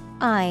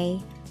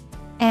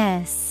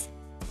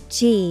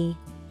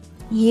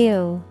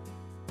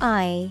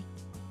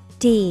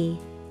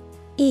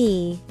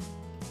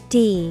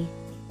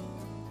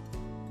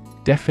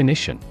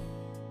 Definition: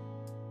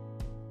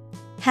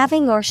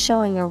 Having or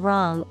showing a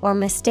wrong or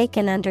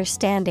mistaken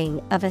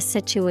understanding of a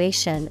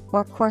situation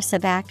or course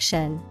of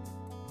action.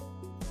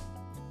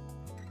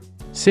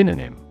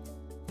 Synonym: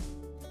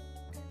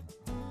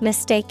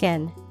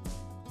 Mistaken,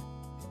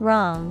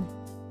 wrong,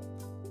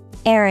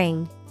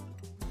 erring.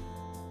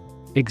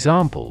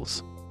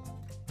 Examples: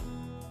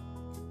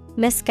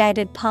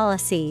 Misguided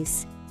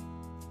policies.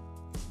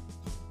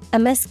 A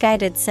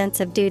misguided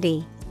sense of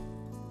duty.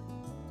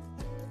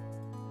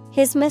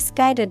 His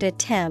misguided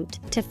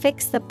attempt to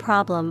fix the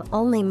problem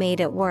only made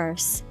it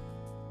worse.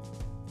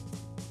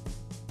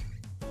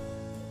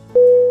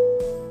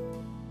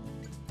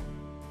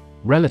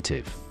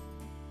 Relative.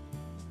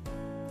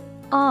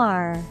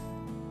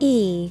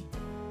 RELATIVE.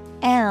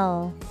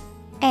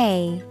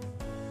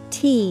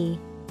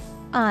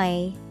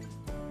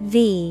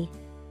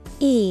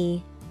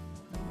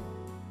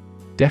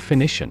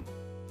 Definition: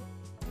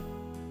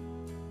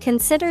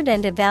 Considered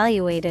and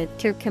evaluated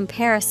through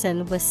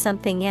comparison with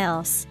something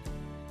else.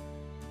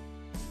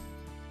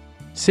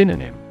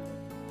 Synonym: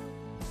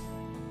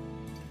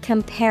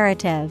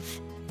 Comparative,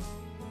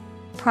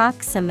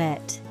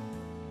 proximate,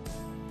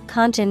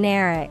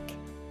 congeneric.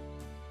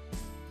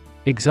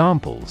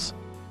 Examples: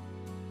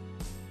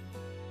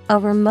 A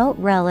remote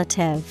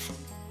relative.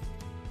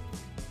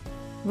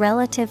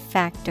 Relative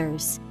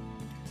factors.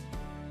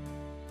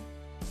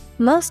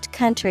 Most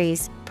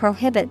countries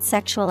prohibit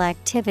sexual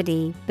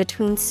activity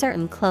between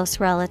certain close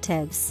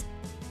relatives.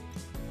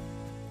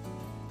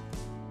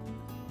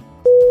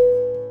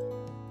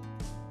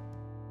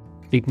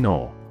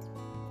 Ignore.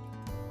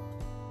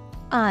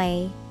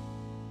 I-G-N-O-R-E.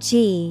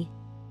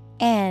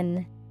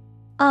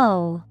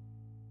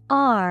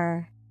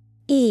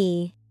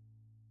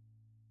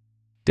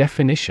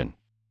 Definition: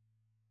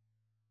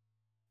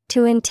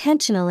 to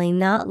intentionally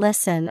not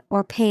listen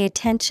or pay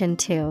attention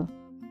to.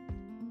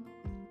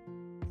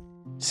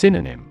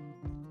 Synonym: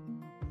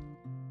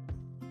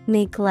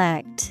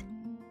 Neglect,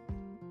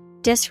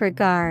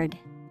 disregard,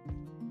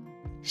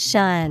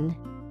 shun.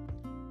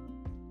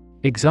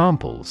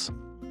 Examples: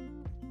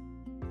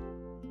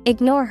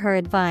 ignore her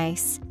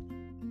advice.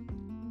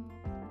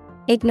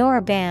 Ignore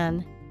a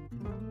ban.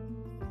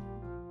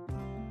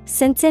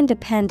 Since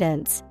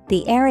independence,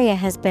 the area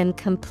has been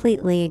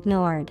completely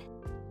ignored.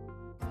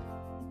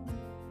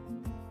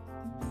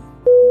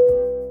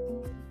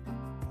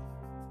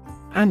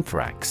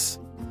 Anthrax.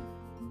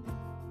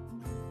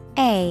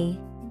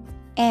 A-N-T-H-R-A-X.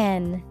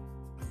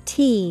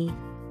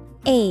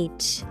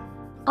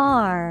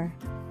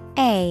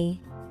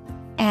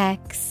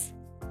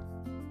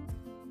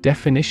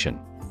 Definition: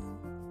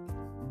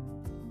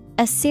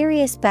 a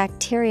serious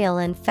bacterial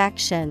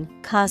infection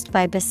caused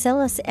by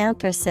Bacillus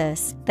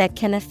anthracis that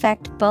can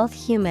affect both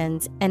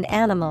humans and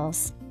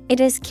animals. It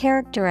is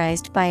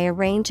characterized by a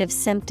range of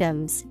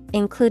symptoms,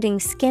 including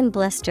skin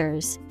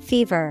blisters,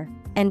 fever,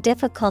 and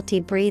difficulty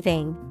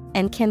breathing,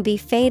 and can be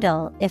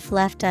fatal if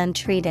left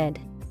untreated.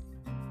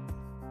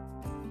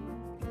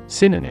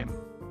 Synonym: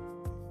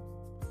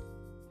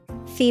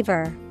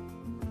 fever,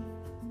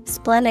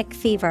 splenic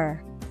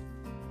fever,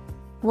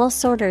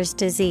 Woolsorter's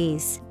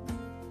disease.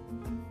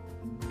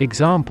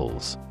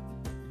 Examples: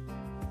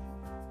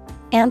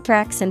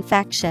 anthrax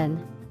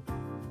infection,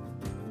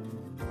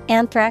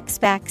 anthrax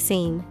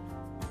vaccine.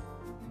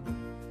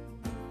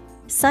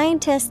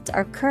 Scientists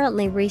are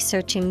currently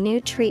researching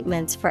new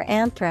treatments for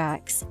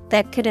anthrax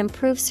that could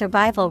improve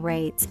survival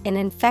rates in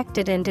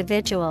infected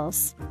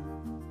individuals.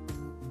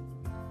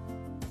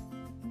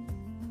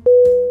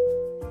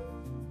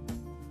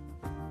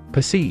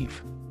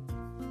 Perceive.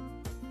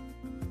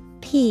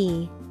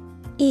 P-E-R-C-E-I-V-E.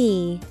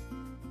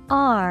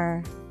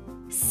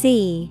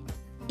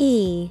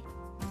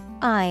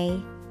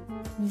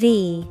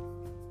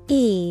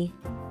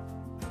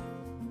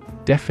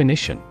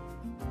 Definition: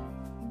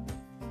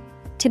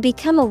 to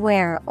become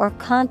aware or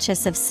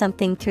conscious of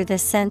something through the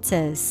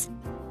senses.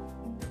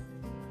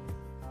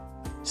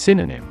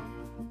 Synonym: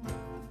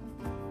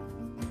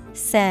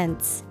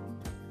 sense,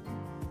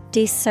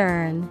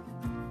 discern,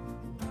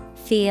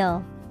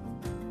 feel.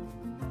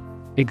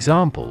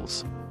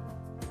 Examples: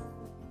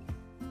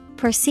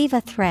 perceive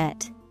a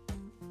threat,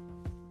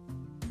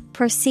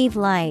 perceive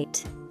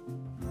light.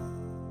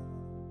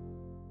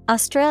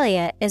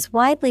 Australia is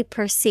widely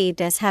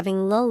perceived as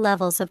having low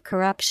levels of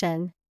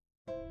corruption.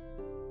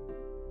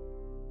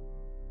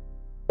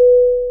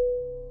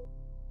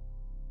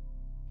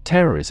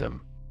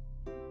 Terrorism.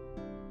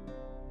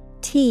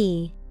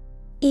 T-E-R-R-I-S-M.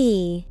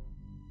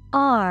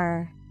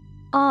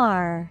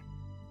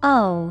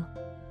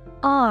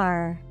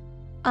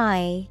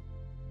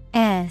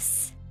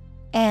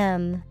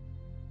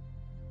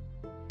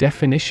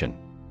 Definition: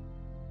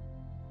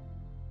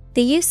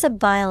 the use of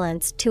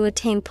violence to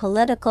attain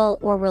political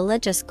or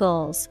religious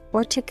goals,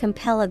 or to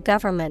compel a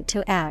government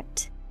to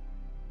act.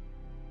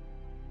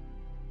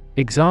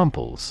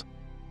 Examples: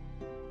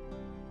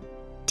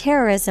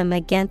 terrorism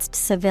against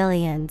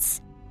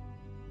civilians,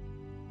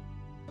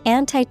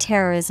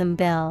 anti-terrorism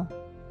bill.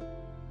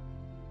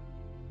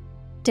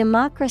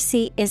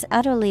 Democracy is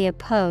utterly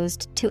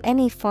opposed to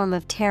any form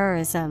of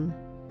terrorism.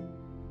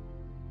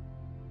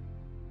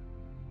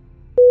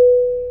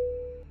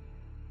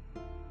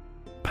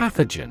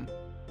 Pathogen.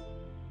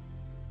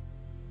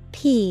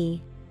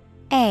 P-A-T-H-O-G-E-N.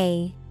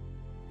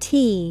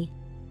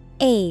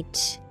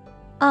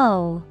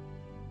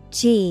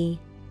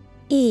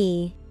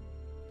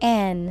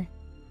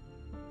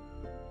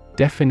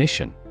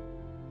 Definition: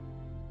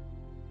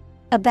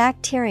 a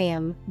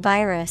bacterium,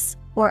 virus,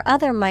 or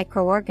other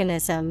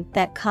microorganism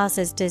that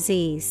causes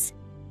disease.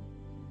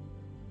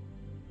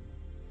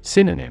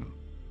 Synonym: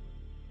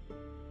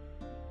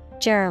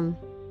 germ,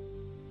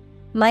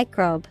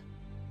 microbe,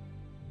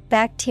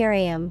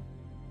 bacterium.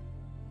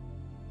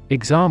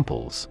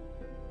 Examples: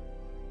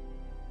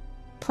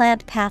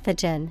 plant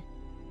pathogen,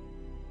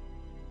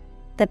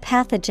 the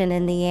pathogen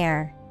in the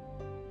air.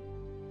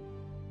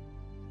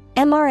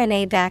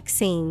 mRNA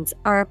vaccines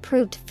are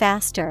approved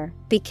faster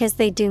because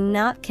they do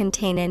not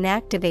contain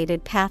inactivated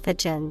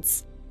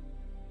pathogens.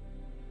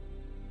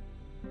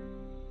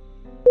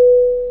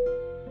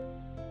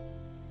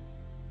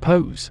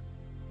 Pose.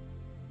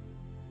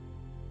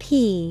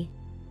 P-O-S-E.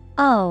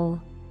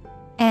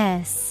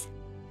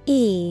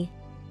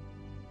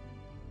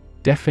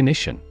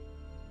 Definition: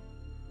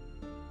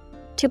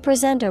 to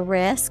present a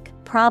risk,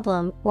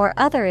 problem, or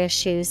other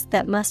issues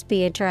that must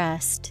be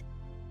addressed.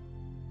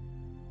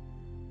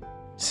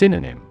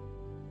 Synonym: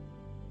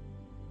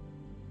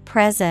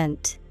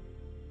 present,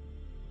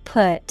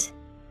 Put.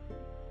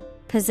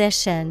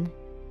 Position.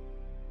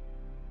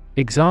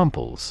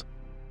 Examples: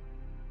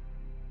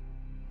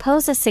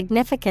 Pose a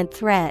significant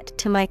threat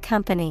to my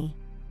company.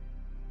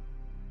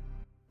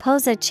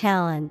 Pose a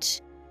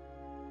challenge.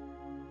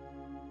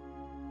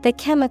 The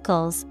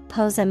chemicals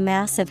pose a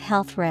massive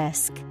health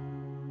risk.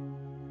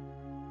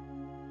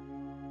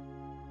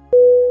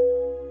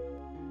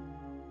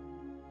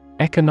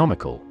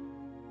 Economical.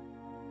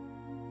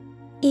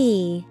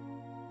 E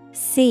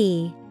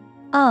C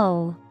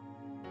O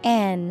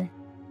N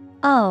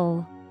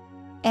O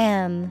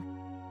M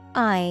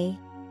I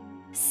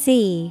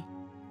C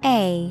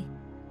A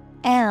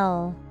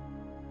L.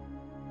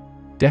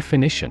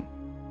 Definition: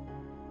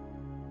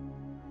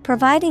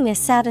 Providing a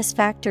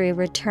satisfactory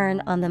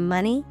return on the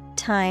money,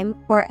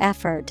 time, or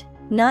effort,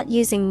 not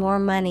using more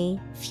money,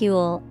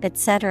 fuel,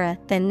 etc.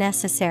 than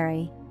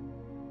necessary.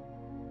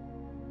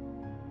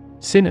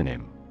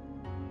 Synonym: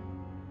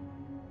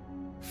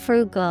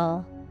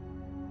 Frugal,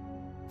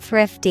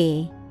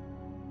 thrifty,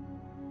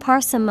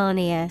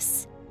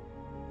 parsimonious.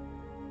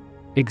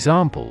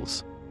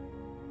 Examples: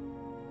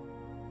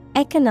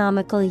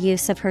 Economical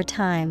use of her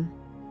time.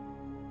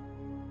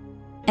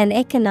 An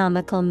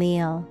economical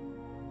meal.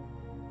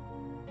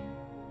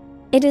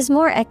 It is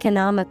more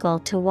economical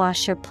to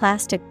wash your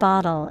plastic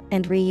bottle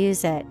and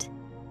reuse it.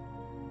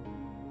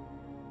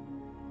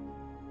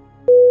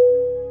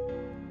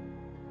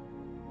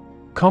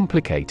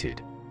 Complicated.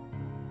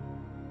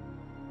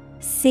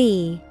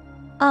 C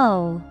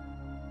O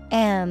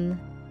M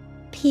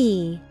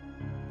P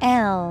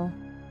L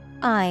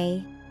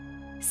I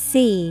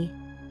C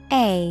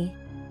A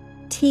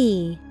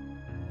T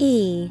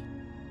E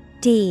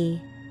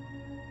D.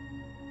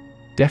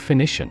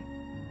 Definition: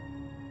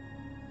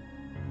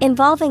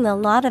 Involving a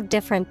lot of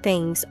different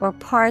things or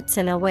parts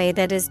in a way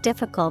that is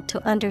difficult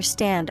to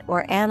understand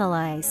or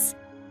analyze.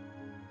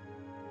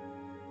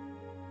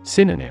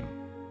 Synonym: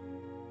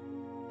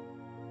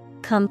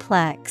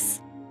 Complex,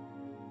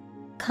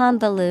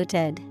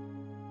 convoluted,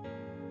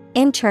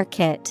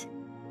 intricate.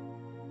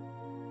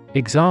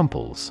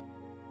 Examples: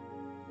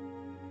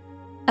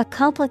 A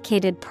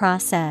complicated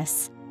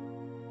process.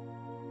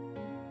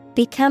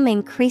 Become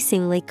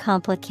increasingly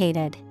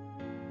complicated.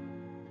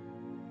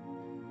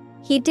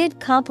 He did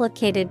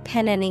complicated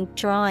pen and ink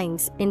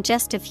drawings in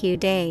just a few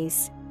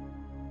days.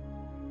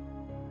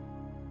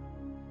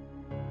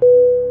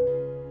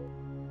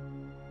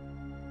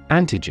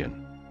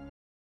 Antigen.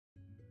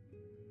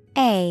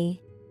 A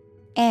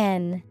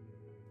N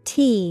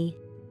T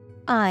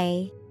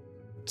I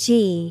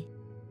G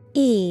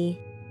E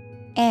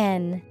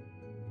N.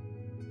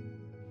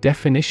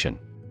 Definition: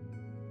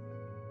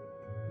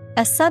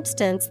 A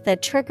substance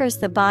that triggers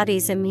the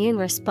body's immune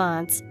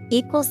response,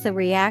 equals the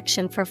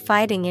reaction for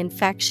fighting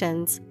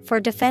infections, for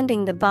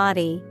defending the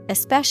body,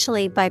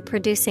 especially by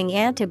producing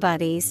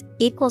antibodies,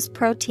 equals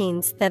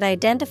proteins that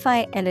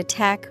identify and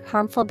attack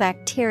harmful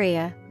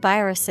bacteria,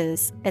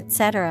 viruses,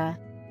 etc.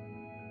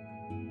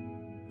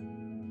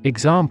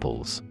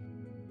 Examples: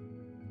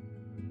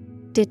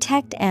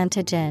 Detect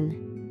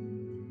antigen.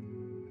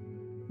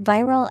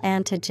 Viral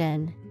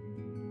antigen.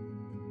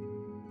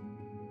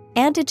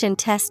 Antigen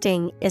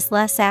testing is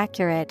less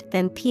accurate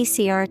than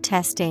PCR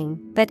testing,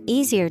 but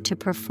easier to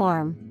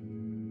perform.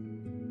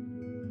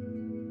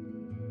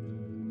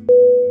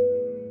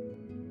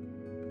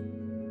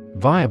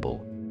 Viable.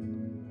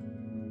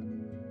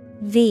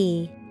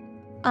 V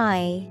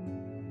I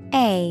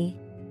A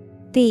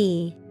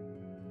B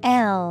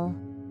L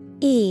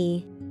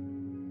E.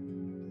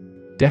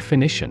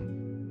 Definition: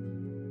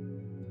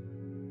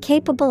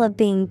 Capable of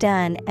being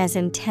done as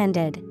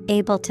intended,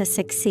 able to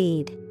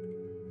succeed.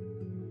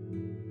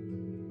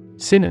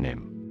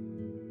 Synonym: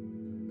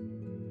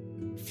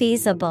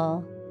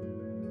 Feasible,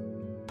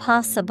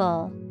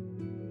 possible,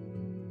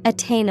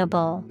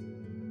 attainable.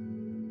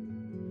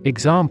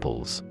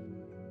 Examples: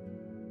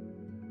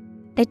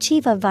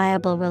 Achieve a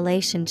viable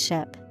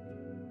relationship.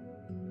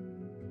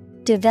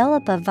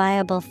 Develop a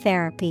viable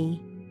therapy.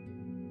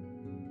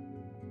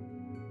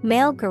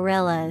 Male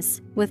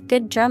gorillas with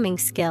good drumming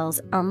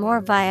skills are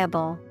more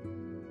viable.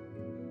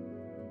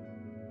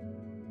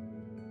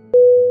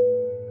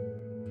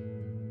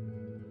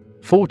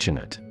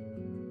 Fortunate.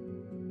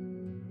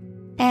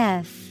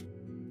 F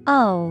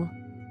O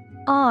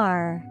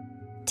R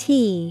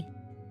T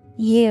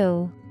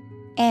U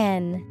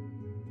N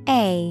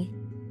A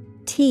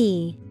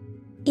T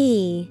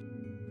E.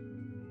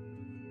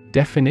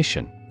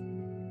 Definition: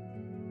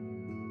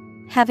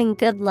 Having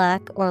good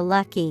luck or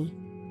lucky.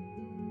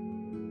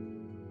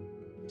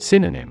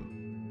 Synonym: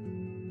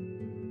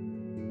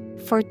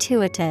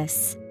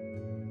 Fortuitous,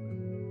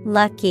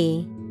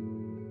 lucky,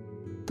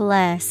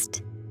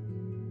 blessed.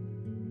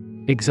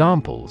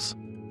 Examples: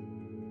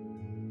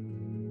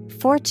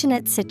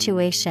 Fortunate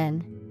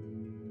situation.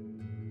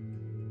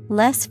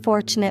 Less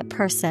fortunate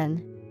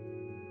person.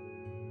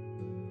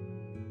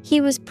 He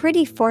was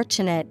pretty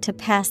fortunate to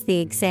pass the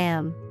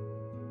exam.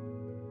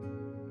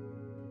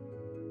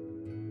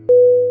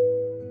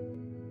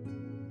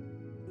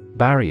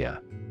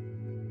 Barrier.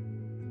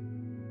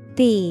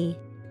 B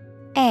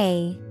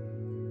A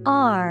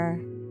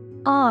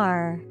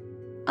R-R-I-E-R.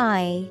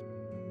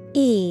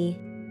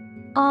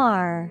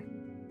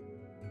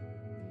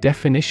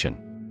 Definition: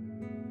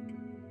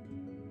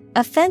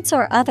 a fence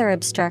or other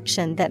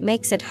obstruction that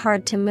makes it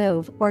hard to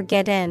move or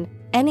get in,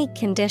 any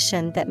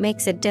condition that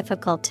makes it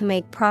difficult to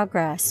make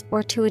progress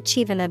or to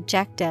achieve an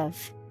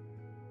objective.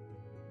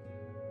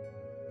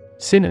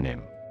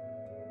 Synonym: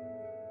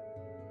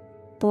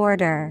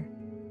 Border,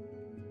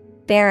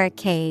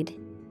 barricade,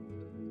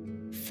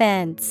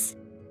 fence.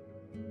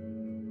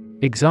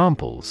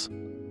 Examples: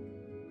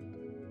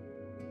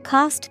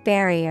 cost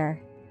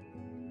barrier,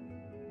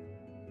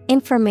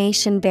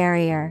 information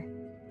barrier.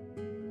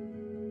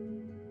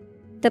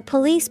 The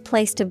police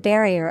placed a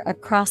barrier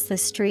across the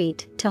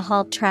street to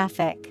halt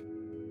traffic.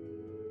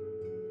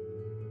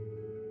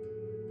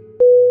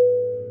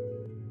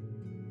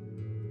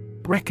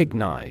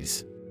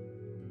 Recognize.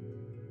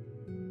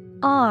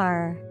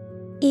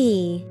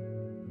 R-E-C-O-G-N-I-Z-E.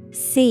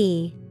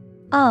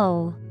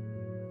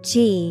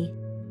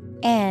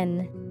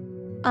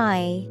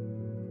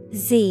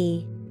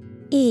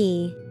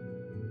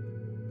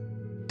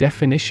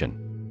 Definition: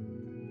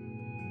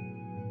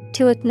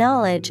 to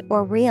acknowledge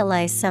or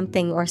realize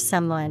something or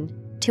someone,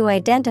 to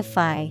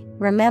identify,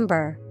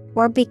 remember,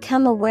 or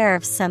become aware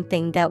of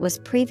something that was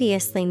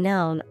previously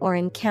known or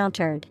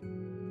encountered.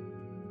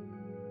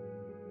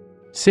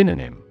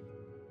 Synonym: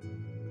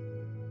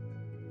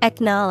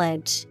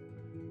 acknowledge,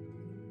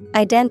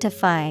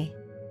 identify,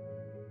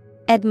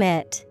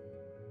 admit.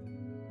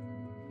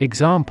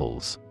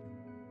 Examples: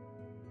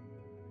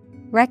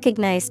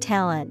 recognize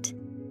talent,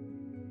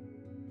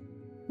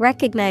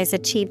 recognize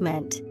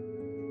achievement.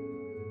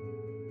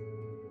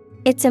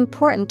 It's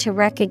important to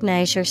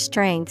recognize your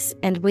strengths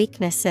and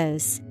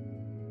weaknesses.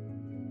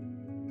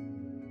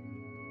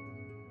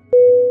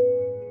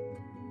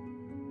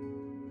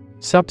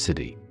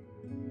 Subsidy.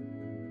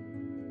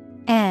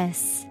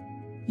 S-U-B-S-I-D-Y.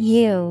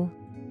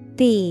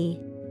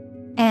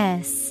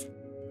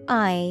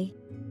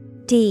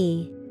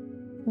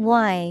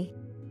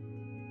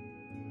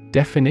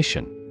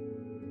 Definition: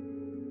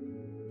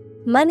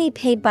 money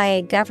paid by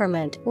a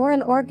government or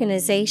an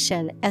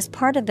organization as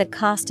part of the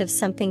cost of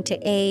something to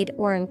aid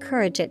or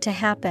encourage it to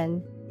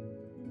happen.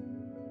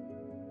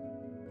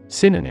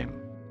 Synonym: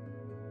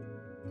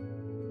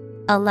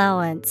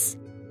 allowance,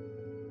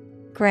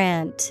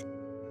 grant,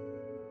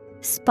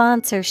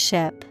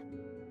 sponsorship.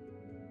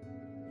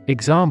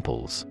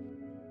 Examples: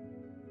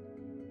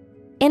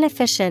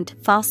 inefficient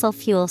fossil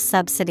fuel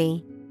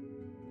subsidy,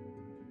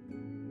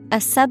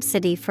 a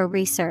subsidy for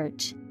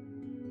research.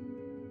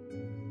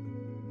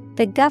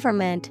 The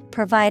government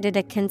provided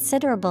a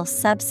considerable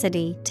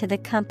subsidy to the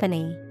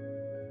company.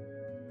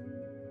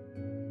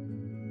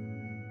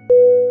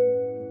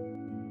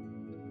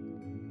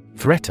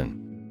 Threaten.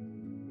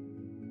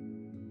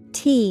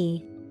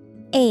 T-H-R-E-A-T-E-N.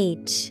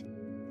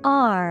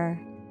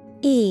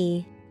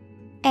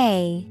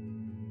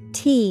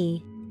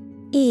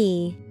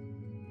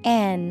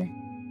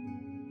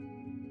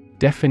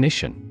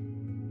 Definition: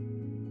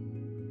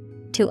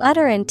 to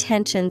utter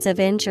intentions of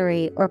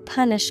injury or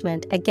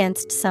punishment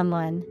against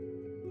someone.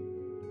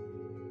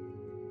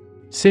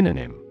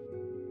 Synonym: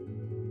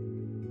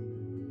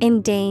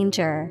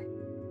 endanger,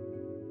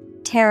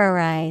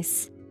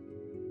 terrorize,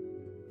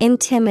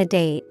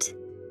 intimidate.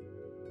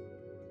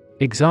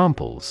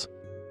 Examples: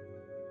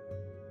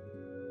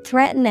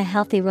 threaten a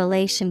healthy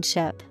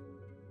relationship,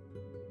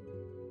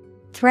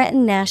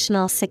 threaten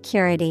national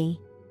security.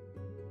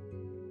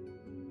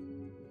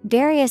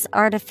 Various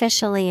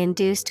artificially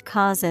induced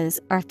causes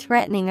are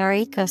threatening our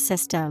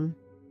ecosystem.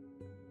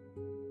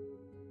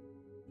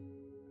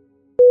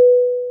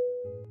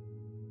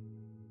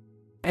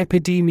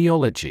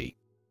 Epidemiology.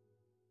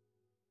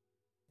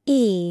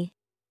 E-P-I-D-E-M-I-O-L-O-G-Y.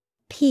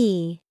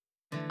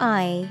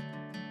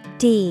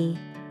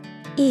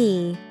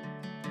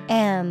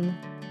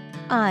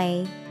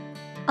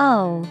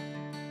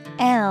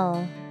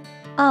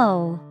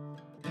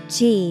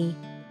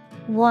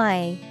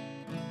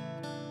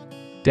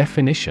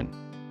 Definition: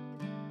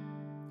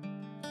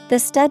 the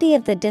study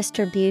of the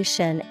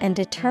distribution and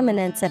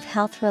determinants of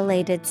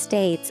health-related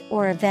states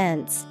or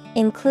events,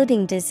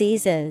 including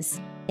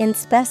diseases, in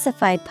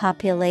specified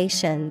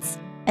populations,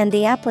 and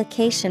the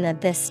application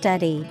of this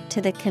study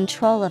to the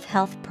control of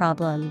health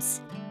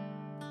problems.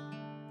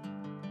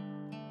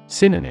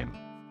 Synonym: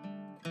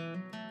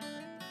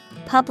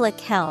 public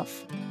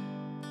health,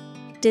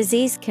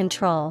 disease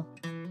control.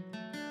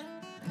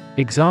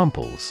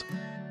 Examples: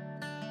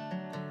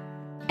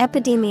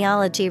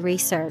 epidemiology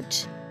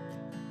research,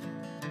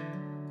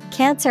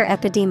 cancer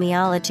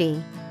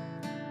epidemiology.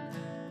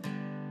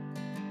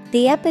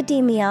 The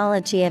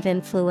epidemiology of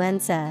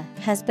influenza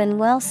has been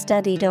well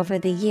studied over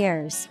the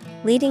years,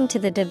 leading to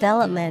the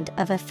development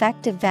of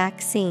effective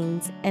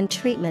vaccines and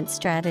treatment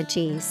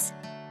strategies.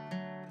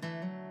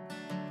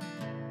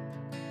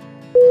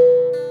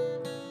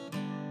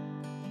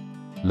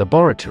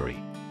 Laboratory.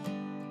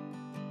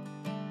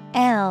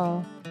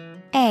 L-A-B-O-R-A-T-O-R-Y.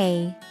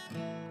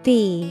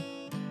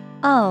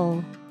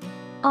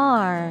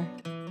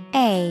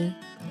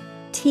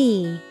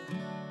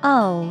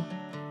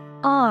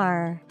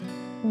 R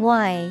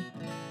Y.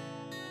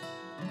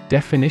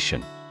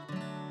 Definition: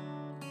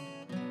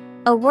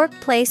 A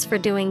workplace for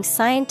doing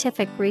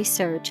scientific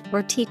research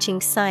or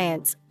teaching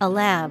science, a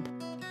lab.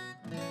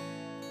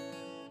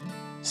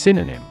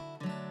 Synonym: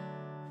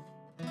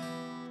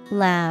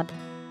 Lab,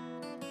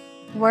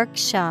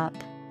 workshop,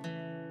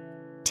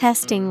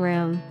 testing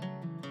room.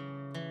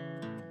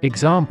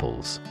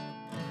 Examples: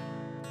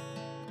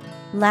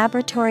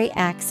 Laboratory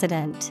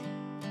accident.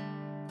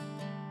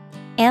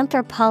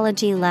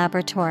 Anthropology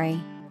laboratory.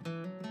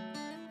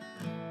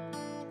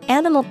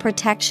 Animal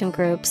protection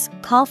groups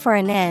call for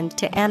an end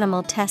to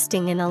animal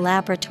testing in a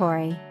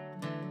laboratory.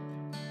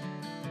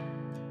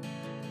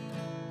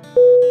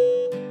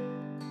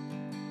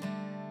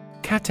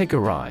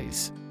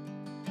 Categorize.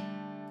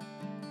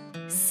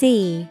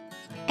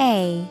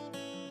 C-A-T-E-G-O-R-I-Z-E.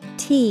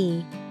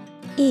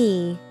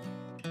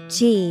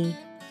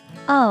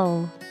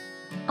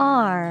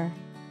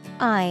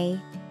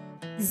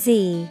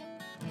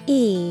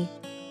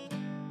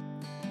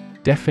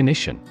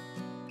 Definition: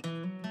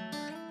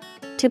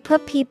 To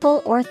put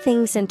people or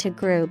things into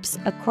groups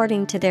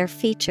according to their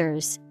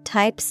features,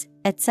 types,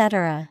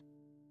 etc.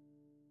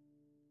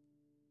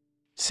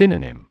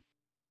 Synonym: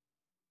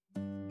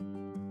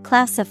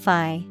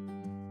 Classify,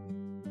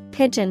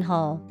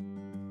 pigeonhole,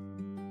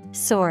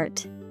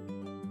 sort.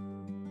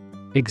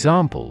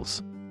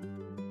 Examples: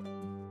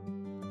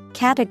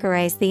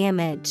 Categorize the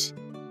image.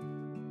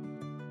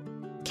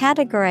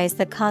 Categorize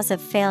the cause of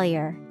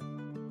failure.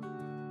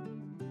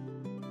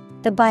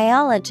 The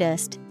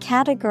biologist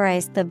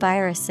categorized the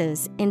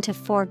viruses into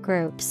 4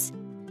 groups.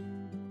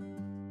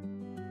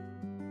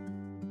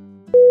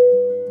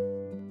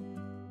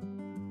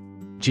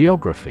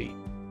 Geography.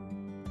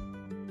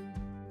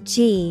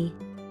 Geography.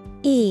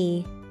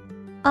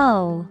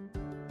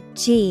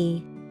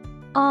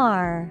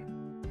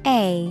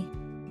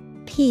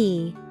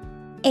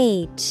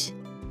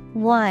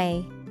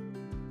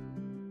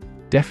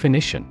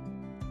 Definition: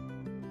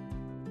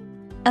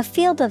 A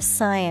field of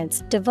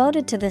science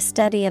devoted to the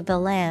study of the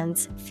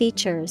lands,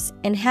 features,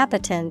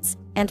 inhabitants,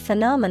 and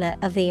phenomena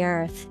of the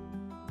earth.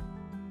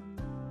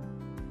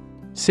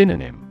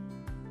 Synonym: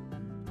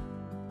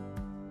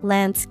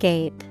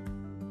 Landscape,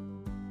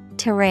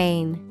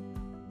 terrain,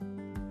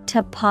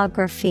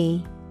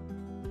 topography.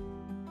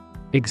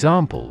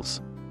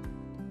 Examples: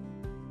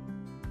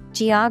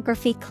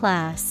 Geography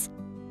class.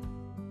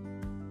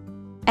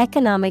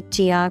 Economic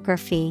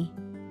geography.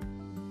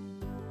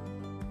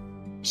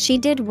 She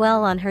did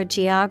well on her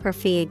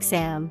geography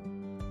exam.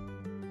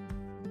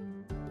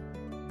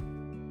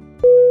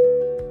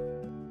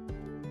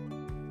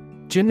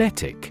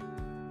 Genetic.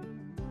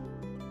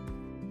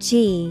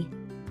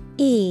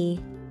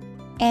 G-E-N-E-T-I-C.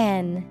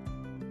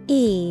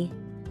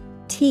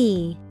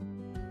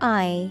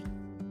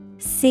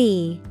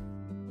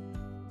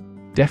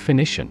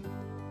 Definition: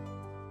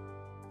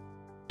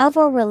 Of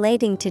or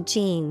relating to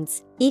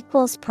genes,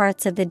 equals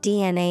parts of the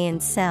DNA in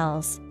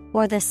cells,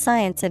 or the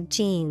science of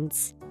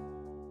genes.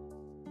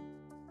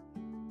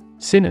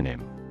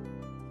 Synonym: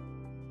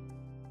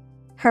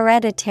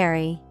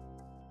 Hereditary,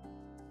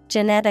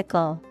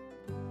 genetical,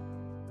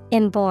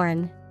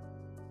 inborn.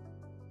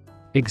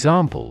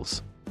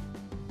 Examples: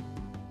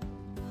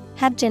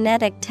 Have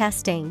genetic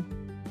testing.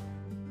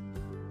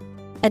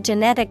 A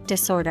genetic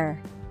disorder.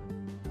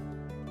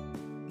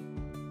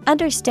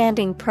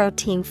 Understanding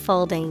protein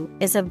folding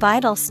is a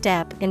vital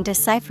step in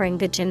deciphering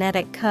the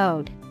genetic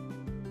code.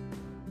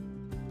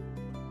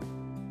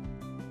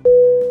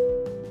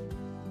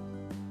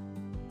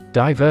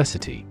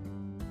 Diversity.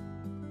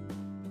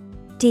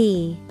 D-I-V-E-R-S-I-T-Y.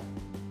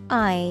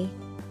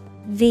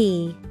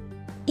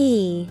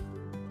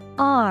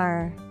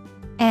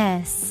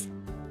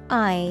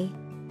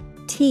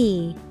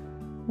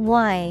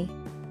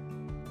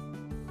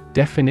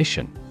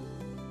 Definition: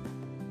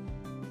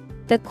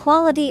 The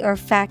quality or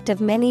fact of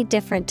many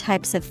different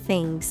types of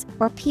things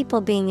or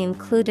people being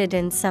included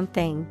in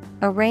something,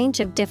 a range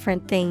of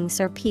different things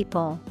or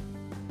people.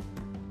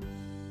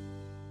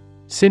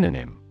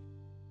 Synonym: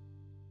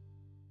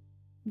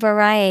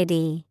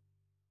 Variety,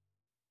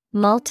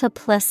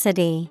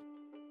 multiplicity,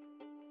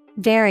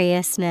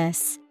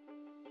 variousness.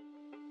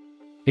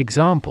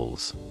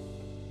 Examples: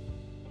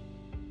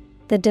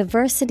 The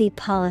diversity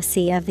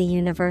policy of the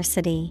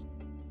university.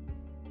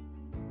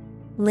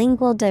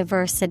 Lingual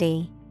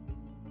diversity.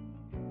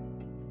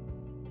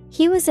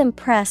 He was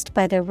impressed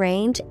by the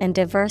range and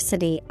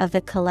diversity of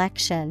the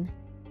collection.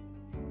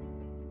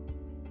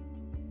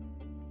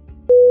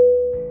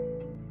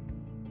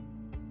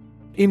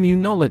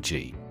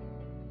 Immunology.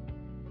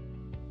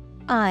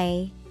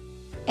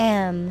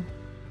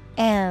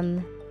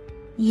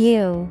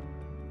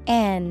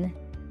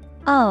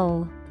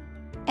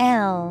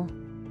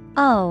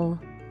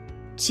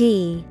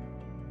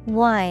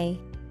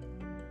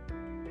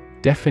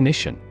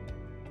 Definition: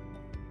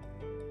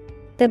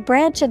 The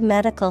branch of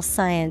medical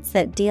science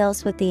that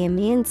deals with the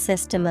immune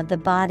system of the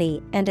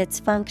body and its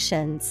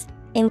functions,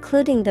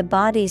 including the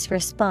body's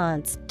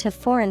response to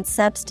foreign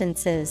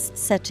substances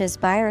such as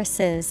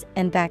viruses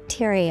and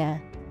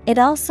bacteria, It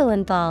also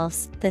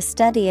involves the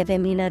study of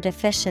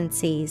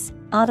immunodeficiencies,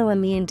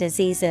 autoimmune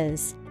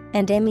diseases,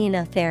 and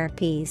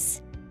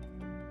immunotherapies.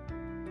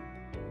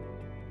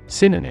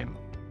 Synonym: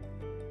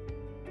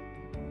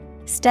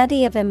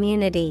 Study of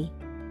immunity,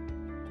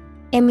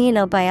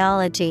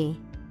 immunobiology,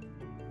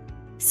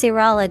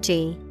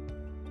 serology.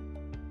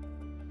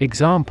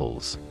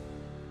 Examples: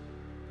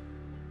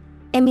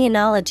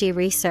 Immunology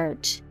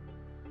research,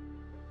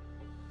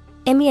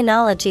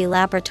 immunology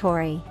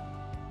laboratory.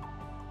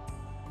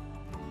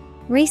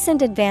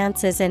 Recent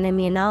advances in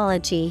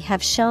immunology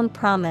have shown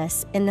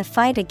promise in the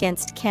fight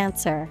against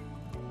cancer.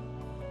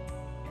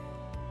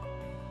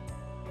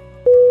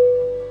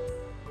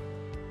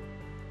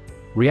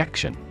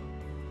 Reaction.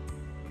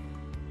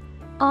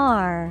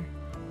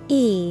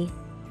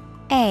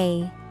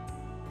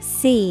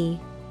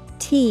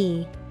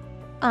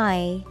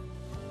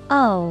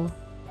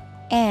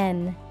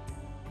 R-E-A-C-T-I-O-N.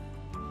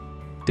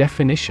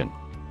 Definition: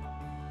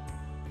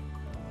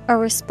 a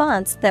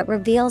response that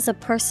reveals a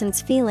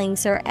person's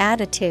feelings or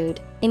attitude.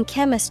 In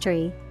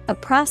chemistry, a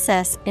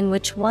process in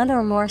which one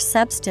or more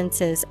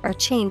substances are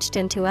changed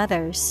into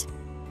others.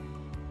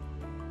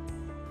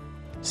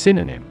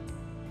 Synonym: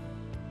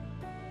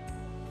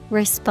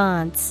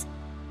 Response,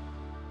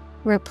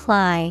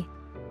 reply,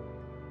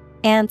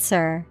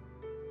 answer.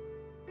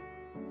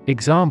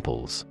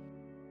 Examples: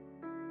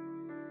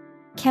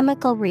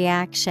 Chemical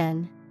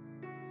reaction,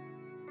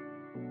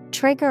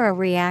 trigger a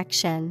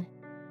reaction.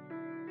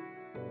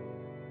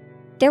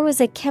 There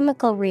was a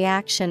chemical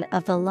reaction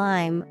of the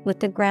lime with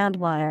the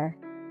groundwater.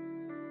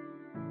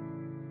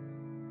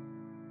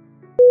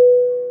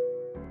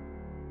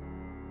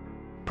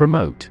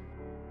 Promote.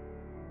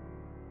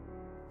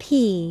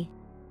 P-R-O-M-O-T-E.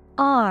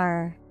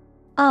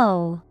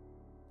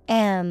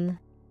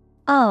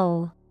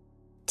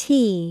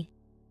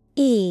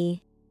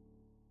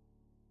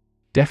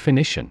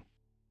 Definition: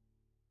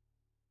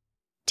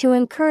 to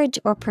encourage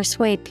or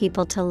persuade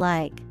people to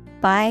like,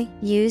 buy,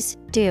 use,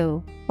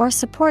 do, or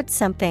support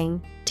something,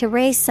 to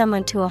raise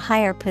someone to a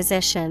higher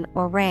position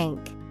or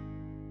rank.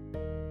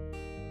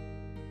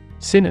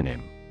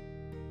 Synonym: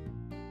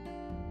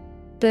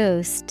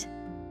 Boost,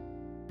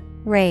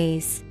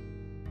 raise,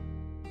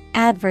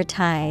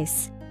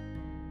 advertise.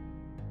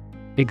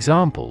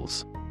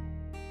 Examples: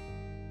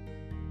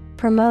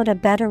 promote a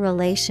better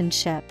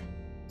relationship,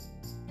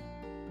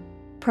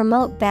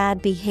 promote bad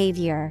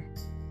behavior.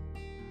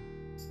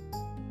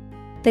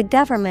 The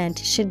government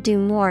should do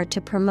more to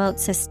promote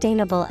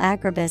sustainable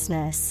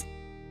agribusiness.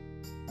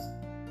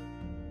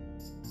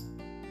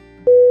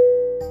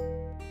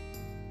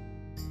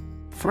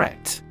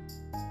 Threat.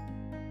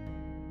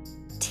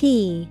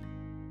 T-H-R-E-A-T.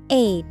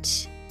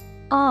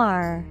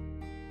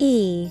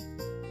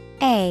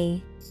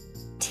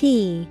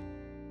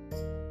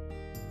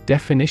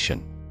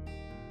 Definition: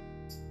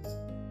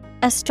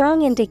 a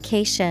strong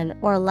indication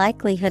or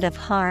likelihood of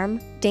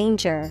harm,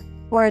 danger,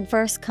 or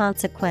adverse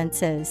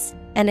consequences.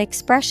 An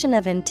expression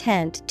of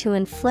intent to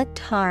inflict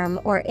harm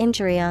or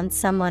injury on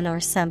someone or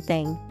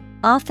something,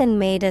 often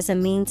made as a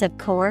means of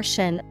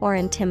coercion or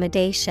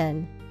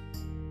intimidation.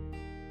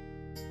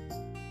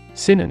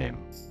 Synonym: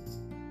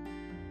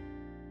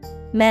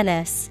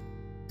 menace,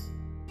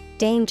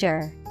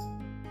 danger,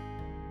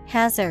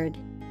 hazard.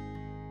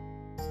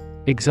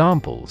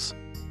 Examples: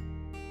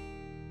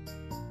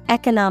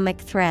 economic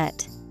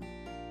threat,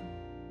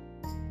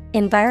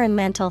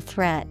 environmental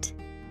threat.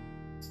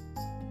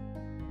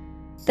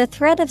 The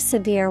threat of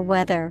severe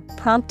weather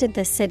prompted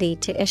the city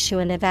to issue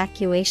an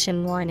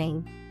evacuation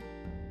warning.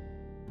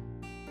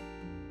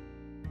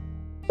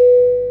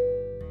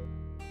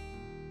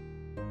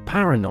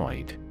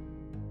 Paranoid.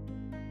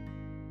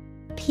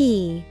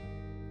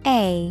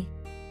 P-A-R-A-N-O-I-D.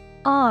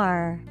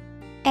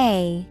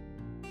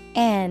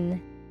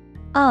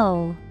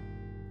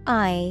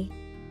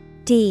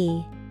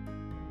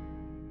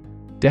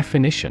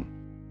 Definition: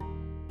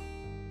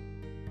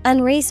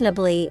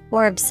 unreasonably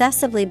or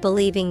obsessively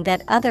believing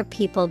that other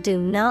people do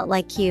not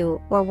like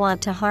you or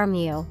want to harm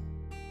you.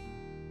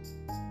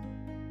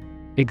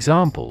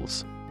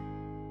 Examples: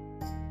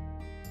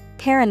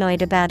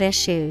 paranoid about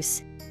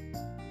issues,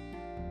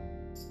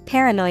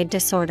 paranoid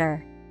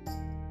disorder.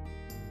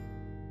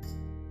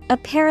 A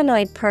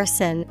paranoid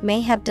person may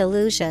have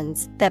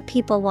delusions that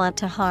people want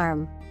to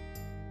harm.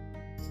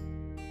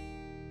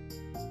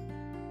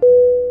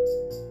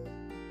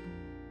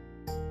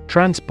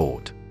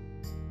 Transport.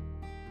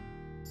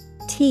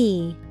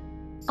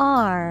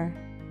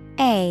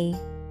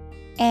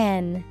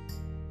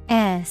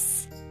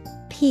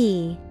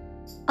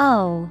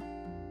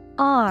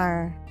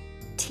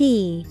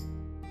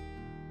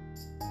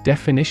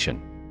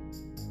 Definition: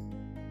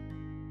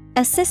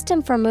 a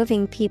system for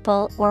moving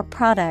people or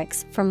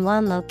products from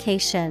one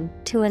location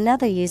to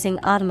another using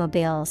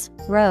automobiles,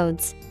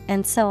 roads,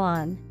 and so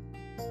on.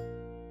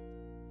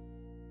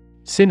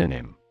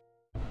 Synonym: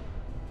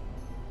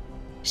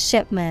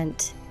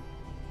 shipment,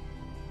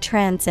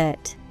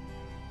 transit,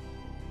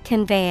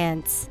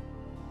 conveyance.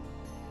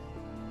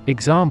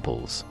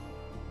 Examples: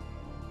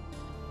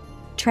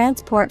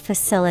 transport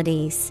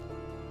facilities,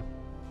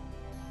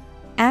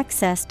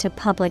 access to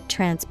public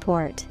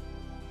transport.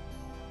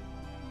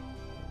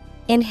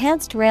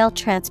 Enhanced rail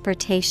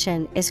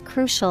transportation is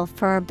crucial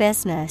for our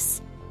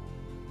business.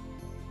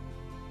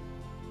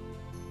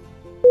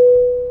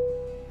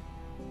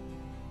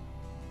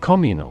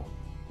 Communal.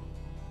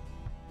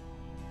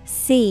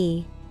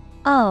 COMMUNAL.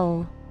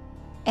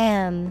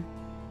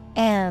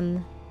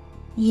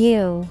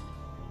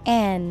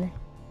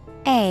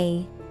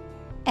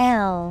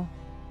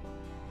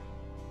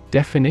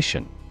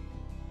 Definition: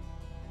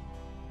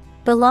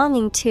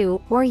 belonging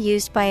to or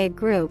used by a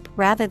group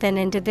rather than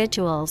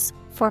individuals,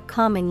 for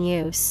common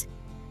use.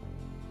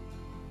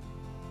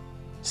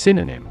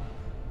 Synonym: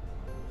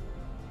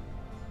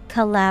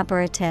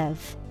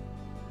 collaborative,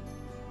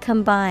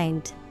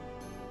 combined,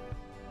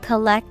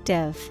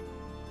 collective.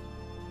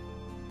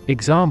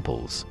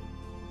 Examples: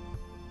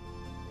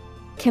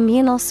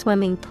 communal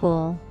swimming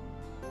pool,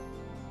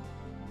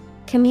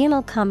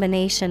 communal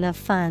combination of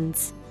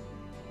funds.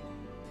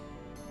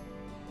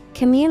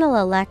 Communal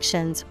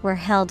elections were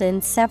held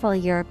in several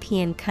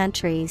European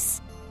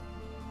countries.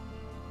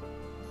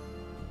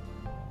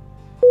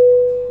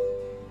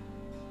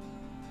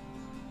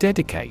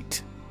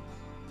 Dedicate.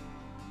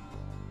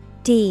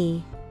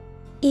 DEDICATE.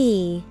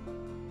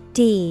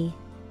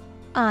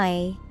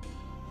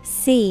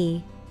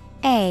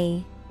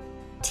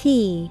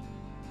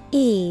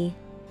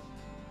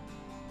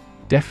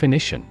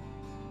 Definition: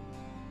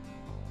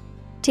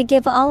 to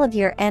give all of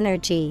your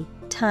energy,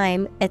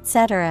 time,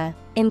 etc.,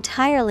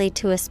 entirely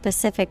to a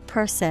specific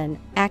person,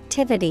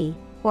 activity,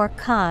 or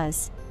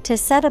cause, to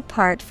set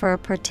apart for a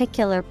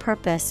particular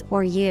purpose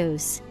or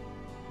use.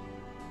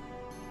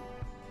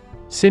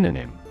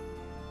 Synonym: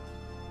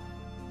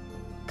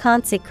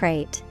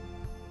 consecrate,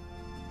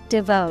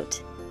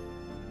 devote,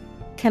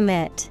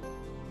 commit.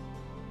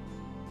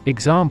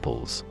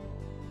 Examples: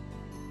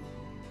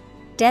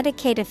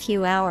 dedicate a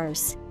few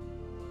hours.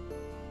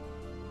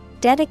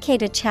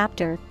 Dedicate a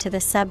chapter to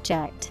the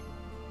subject.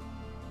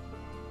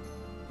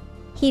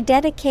 He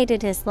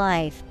dedicated his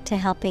life to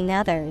helping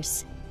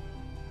others.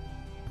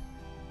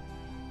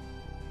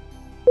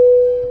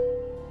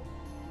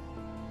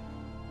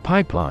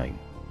 Pipeline.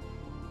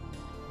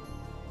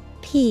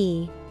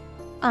 PIPELINE.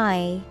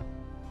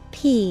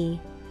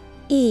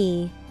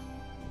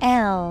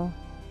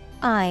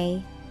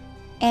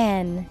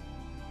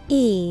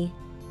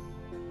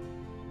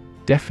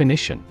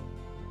 Definition: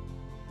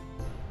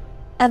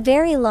 a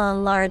very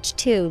long, large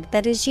tube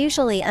that is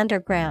usually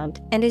underground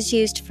and is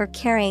used for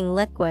carrying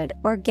liquid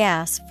or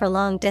gas for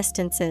long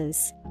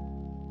distances.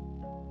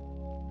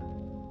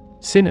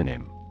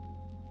 Synonym: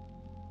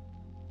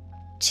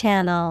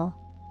 channel,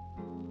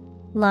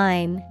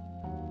 line.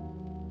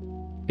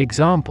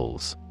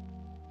 Examples: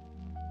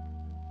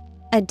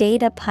 a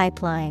data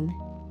pipeline,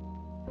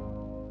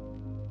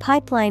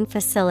 pipeline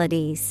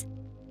facilities.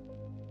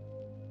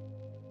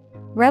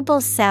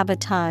 Rebels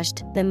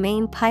sabotaged the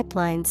main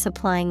pipeline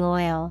supplying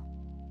oil.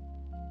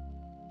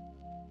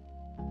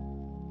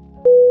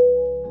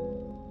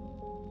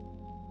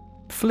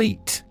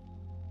 Fleet.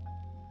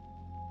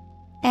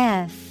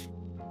 FLEET.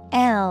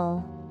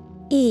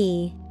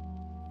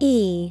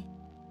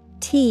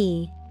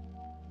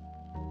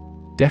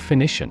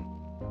 Definition: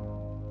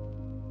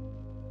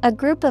 a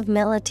group of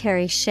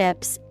military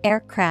ships,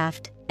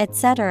 aircraft,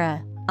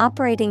 etc.,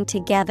 operating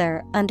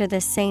together under the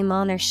same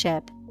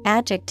ownership.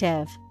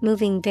 Adjective,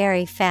 moving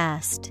very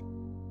fast.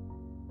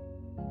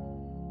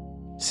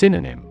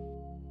 Synonym: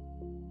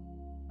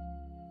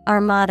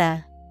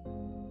 armada,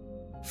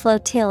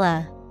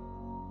 flotilla.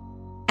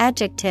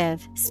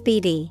 Adjective,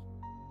 speedy.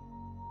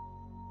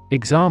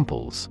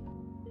 Examples: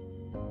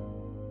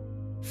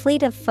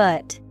 fleet of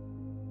foot,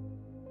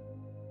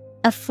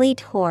 a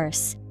fleet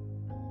horse.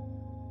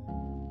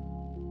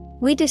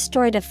 We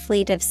destroyed a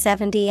fleet of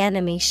 70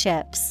 enemy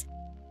ships.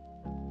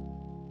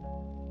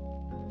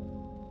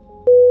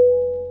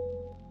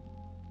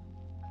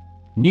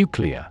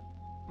 Nuclear.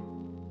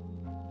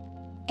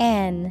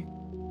 NUCLEAR.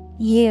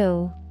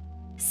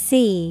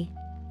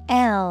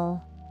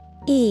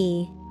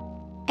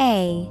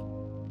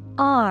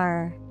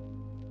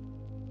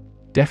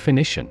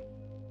 Definition: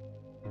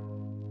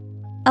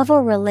 of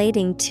or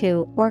relating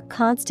to or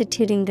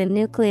constituting the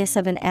nucleus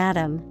of an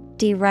atom,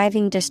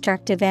 deriving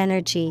destructive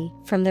energy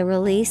from the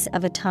release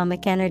of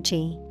atomic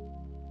energy.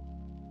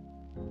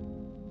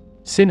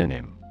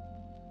 Synonym: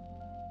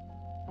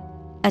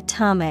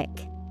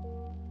 atomic.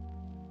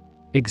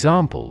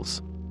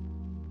 Examples: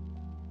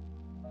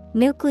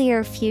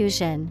 nuclear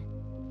fusion,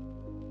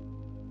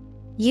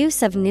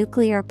 use of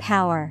nuclear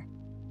power.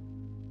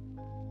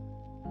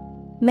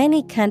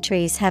 Many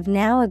countries have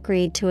now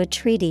agreed to a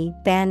treaty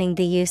banning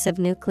the use of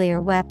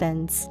nuclear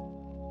weapons.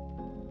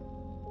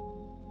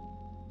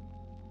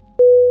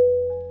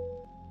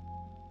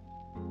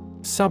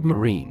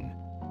 Submarine.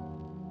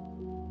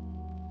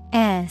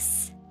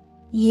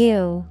 SUBMARINE.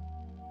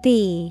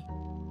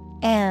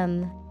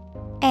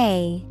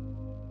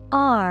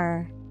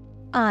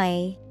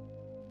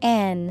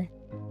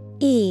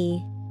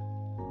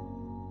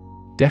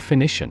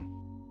 Definition: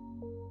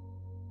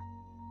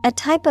 A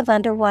type of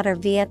underwater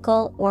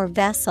vehicle or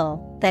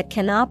vessel that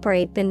can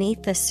operate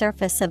beneath the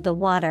surface of the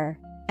water.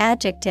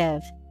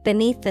 Adjective,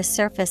 beneath the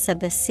surface of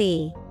the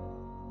sea.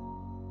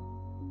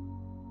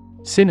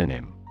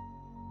 Synonym: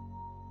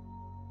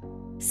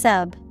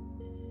 Sub,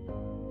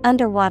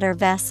 underwater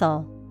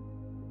vessel.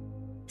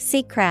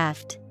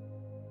 Seacraft.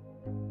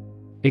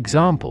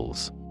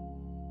 Examples: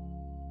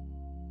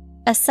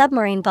 A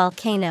submarine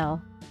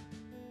volcano.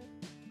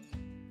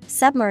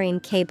 Submarine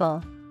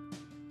cable.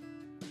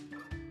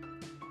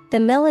 The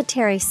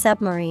military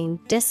submarine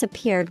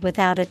disappeared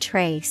without a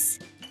trace.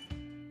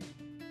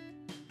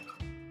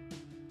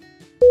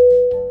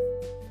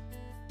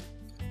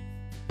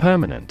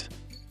 Permanent.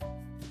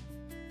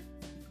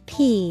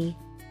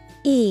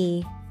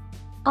 Permanent.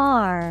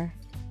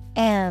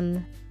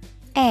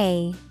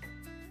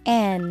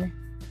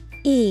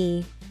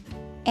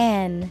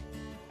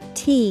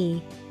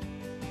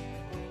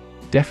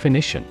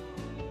 Definition: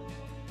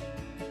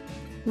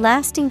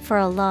 Lasting for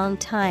a long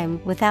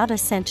time without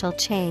essential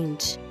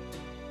change.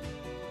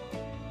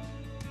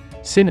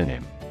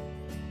 Synonym: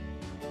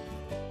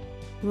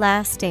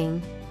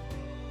 Lasting,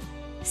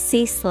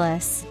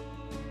 ceaseless,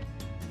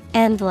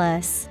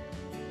 endless.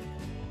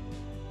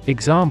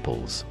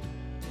 Examples: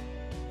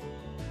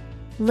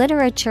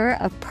 Literature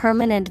of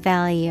permanent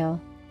value.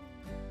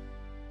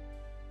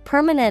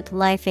 Permanent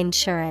life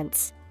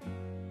insurance.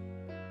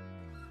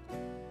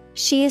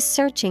 She is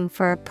searching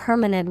for a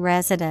permanent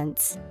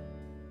residence.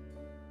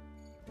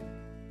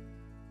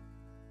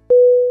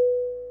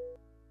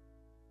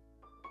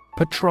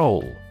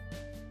 Patrol.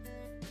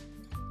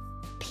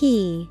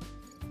 Patrol.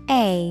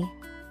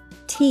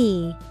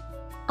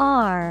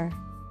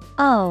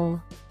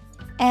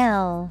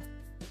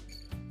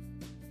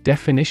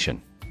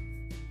 Definition: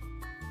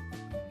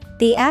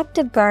 The act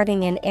of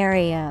guarding an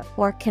area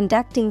or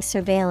conducting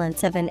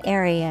surveillance of an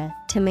area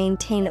to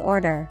maintain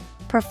order,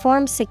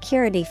 perform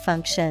security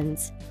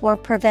functions, or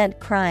prevent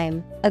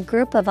crime, a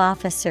group of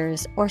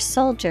officers or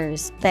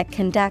soldiers that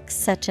conducts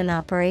such an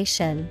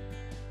operation.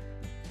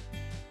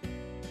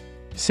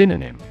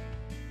 Synonym: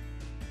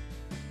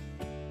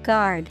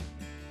 Guard,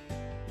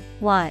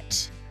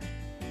 watch,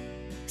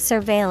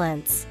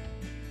 surveillance.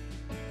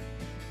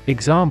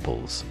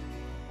 Examples: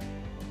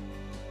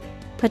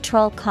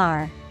 Patrol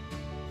car.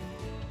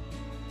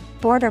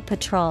 Border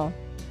patrol.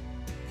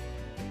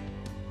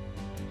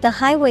 The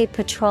highway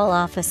patrol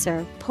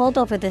officer pulled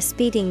over the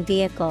speeding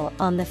vehicle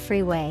on the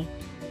freeway.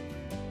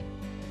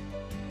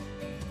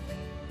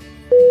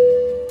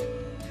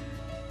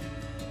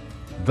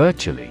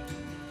 Virtually.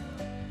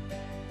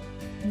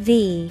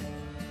 Virtually.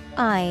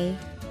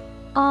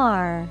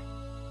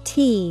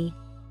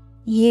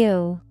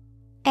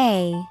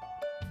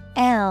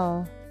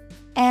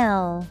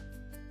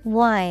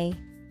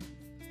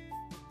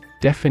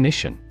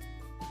 Definition: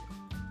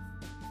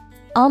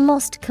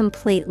 Almost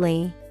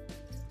completely.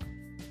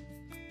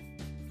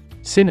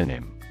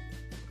 Synonym: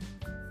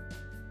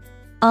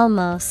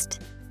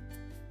 Almost.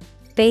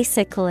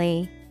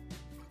 Basically.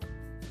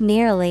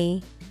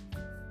 Nearly.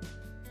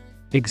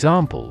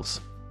 Examples: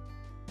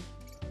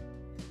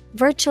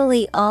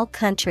 Virtually all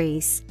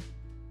countries.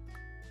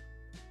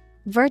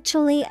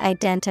 Virtually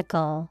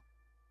identical.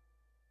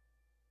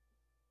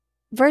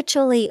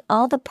 Virtually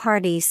all the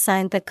parties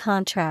signed the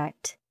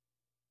contract.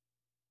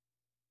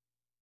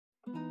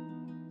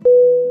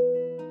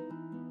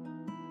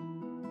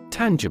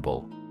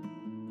 Tangible.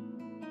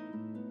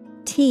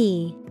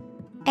 Tangible.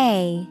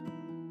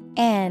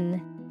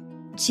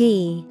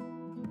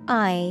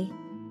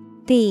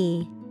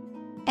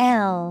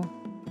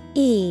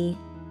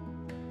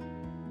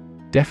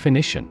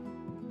 Definition: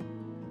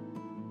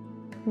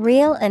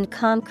 Real and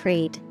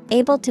concrete,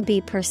 able to be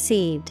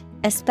perceived,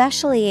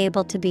 especially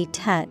able to be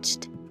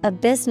touched,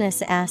 of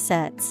business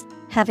assets,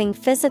 having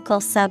physical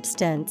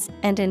substance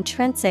and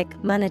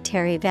intrinsic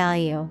monetary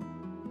value.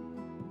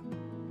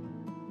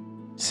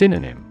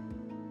 Synonym: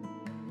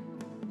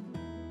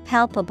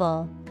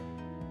 Palpable,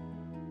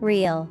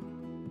 real,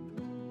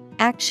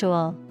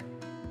 actual.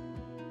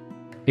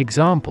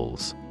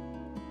 Examples: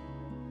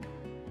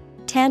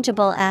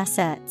 Tangible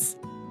assets.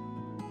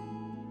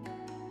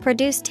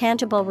 Produce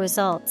tangible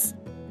results.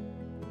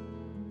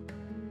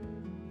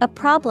 A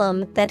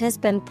problem that has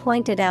been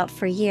pointed out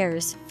for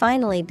years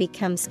finally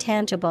becomes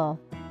tangible.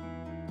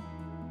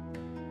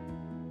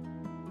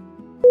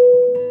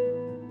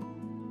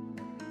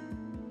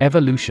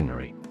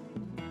 Evolutionary.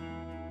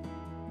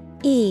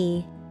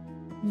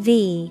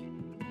 Evolutionary.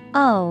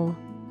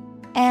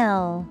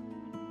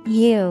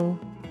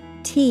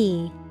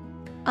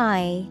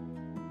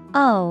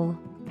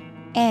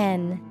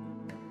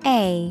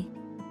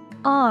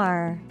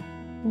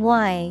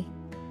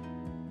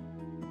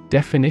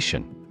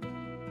 Definition: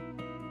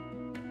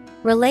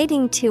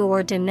 Relating to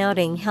or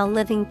denoting how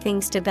living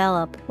things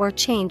develop or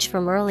change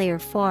from earlier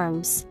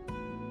forms.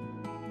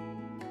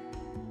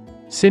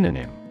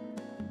 Synonym: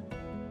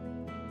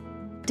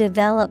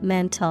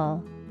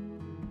 Developmental,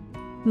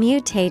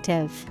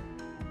 mutative,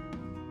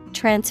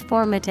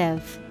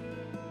 transformative.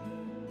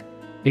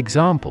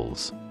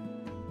 Examples: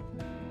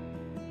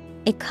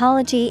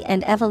 Ecology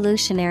and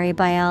evolutionary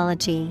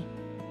biology.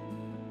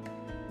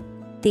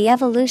 The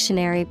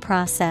evolutionary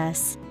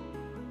process.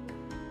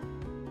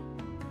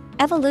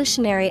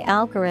 Evolutionary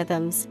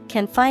algorithms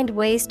can find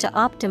ways to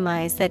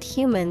optimize that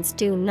humans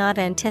do not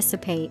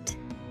anticipate.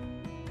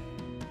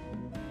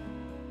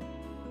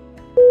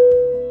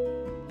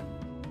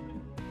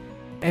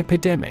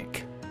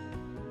 Epidemic.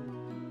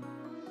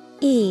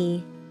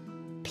 E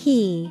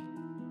P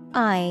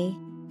I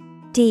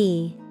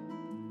D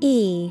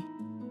E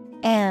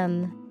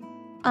M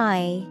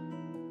I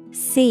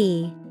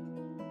C.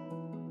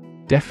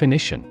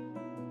 Definition.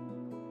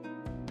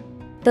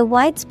 The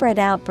widespread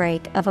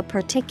outbreak of a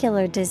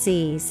particular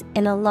disease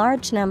in a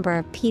large number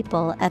of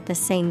people at the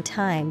same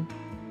time.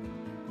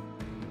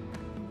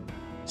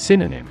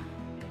 Synonym.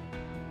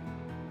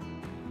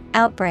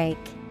 Outbreak,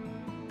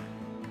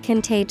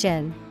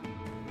 contagion,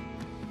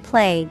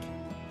 plague.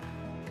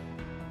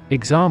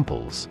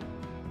 Examples.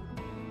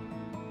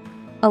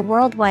 A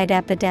worldwide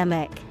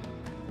epidemic.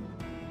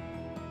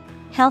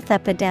 Health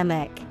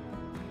epidemic.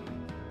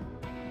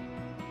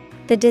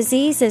 The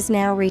disease is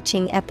now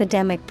reaching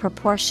epidemic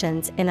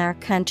proportions in our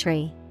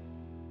country.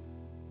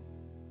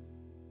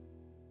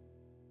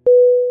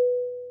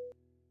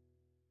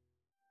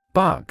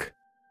 Bug.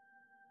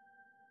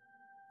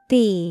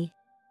 B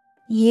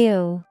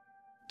U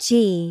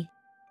G.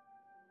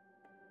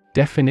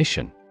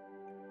 Definition.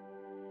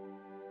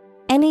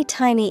 Any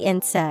tiny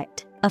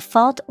insect, a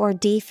fault or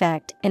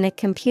defect in a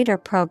computer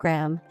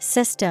program,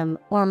 system,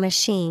 or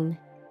machine.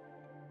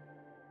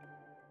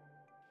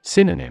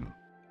 Synonym.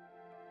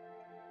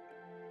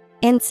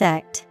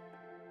 Insect,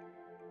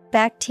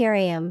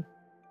 bacterium,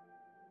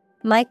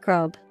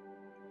 microbe.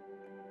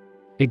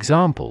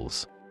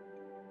 Examples.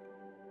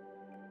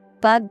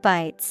 Bug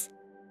bites.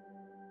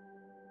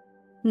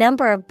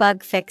 Number of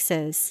bug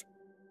fixes.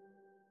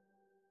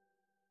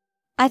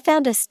 I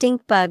found a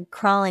stink bug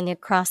crawling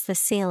across the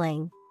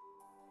ceiling.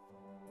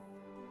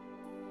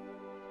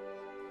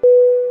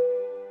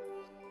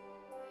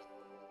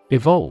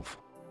 Evolve.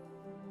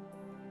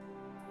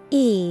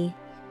 E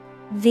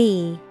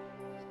V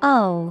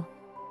O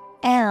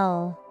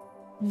L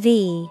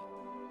V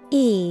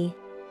E.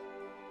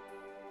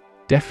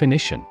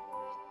 Definition.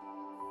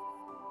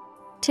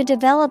 To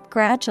develop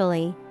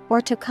gradually,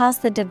 or to cause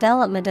the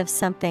development of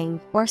something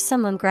or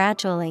someone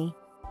gradually.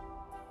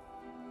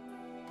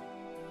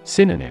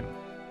 Synonym.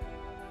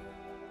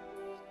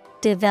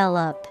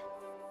 Develop,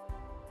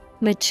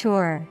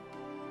 mature,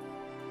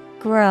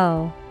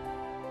 grow.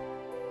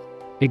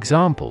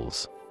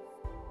 Examples.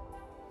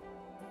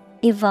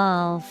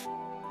 Evolve.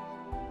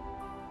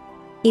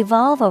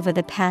 Evolve over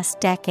the past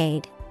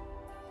decade.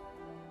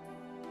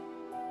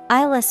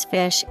 Eyeless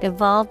fish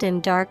evolved in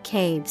dark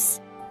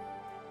caves.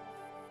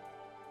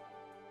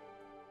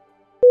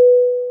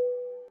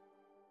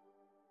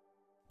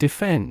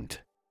 Defend.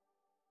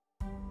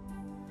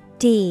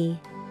 D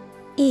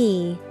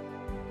E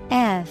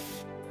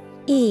F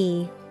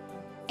E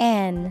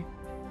N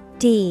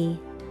D.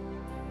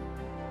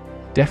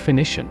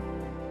 Definition.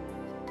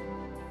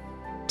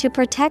 To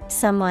protect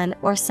someone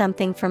or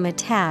something from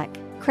attack,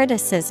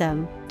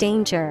 criticism,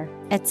 danger,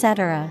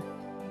 etc.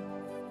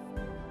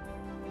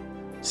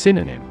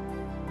 Synonym.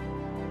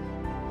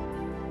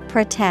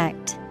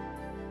 Protect,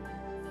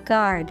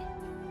 guard,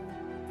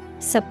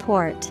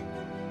 support.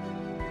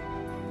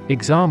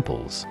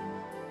 Examples.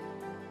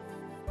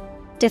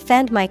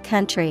 Defend my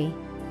country.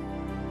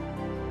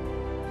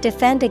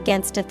 Defend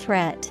against a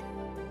threat.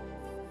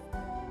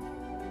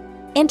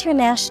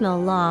 International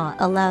law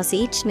allows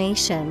each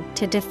nation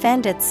to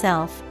defend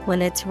itself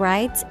when its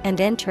rights and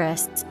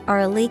interests are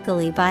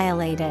illegally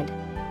violated.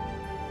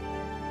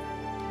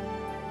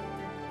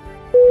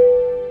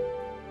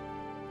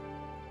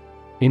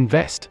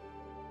 Invest.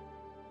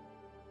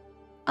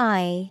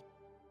 I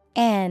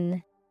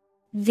N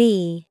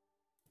V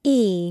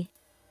E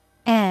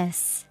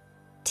S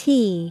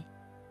T.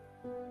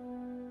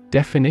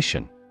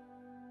 Definition.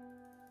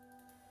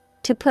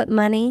 To put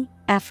money,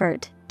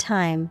 effort,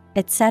 time,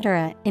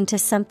 etc. into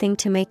something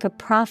to make a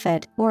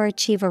profit or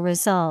achieve a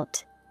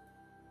result.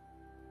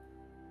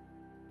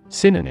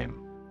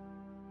 Synonym.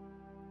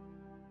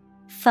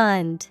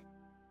 Fund,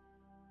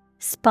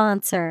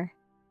 sponsor,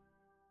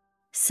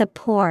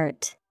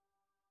 support.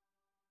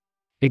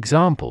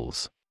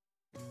 Examples.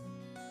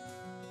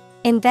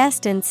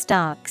 Invest in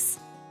stocks.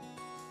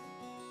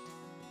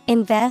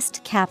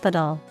 Invest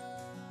capital.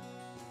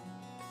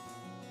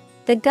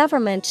 The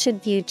government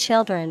should view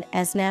children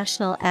as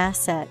national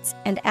assets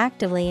and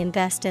actively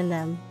invest in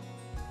them.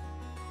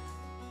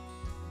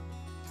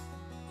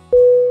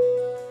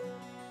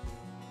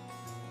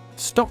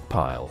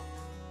 Stockpile.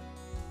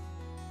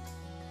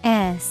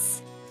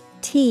 S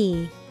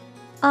T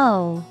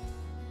O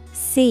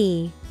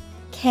C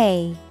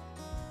K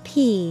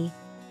P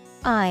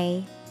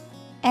I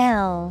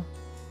L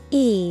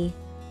E.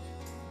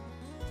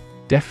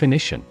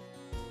 Definition.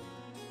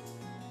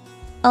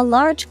 A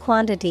large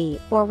quantity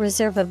or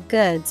reserve of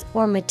goods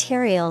or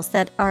materials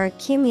that are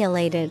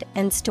accumulated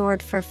and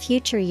stored for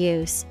future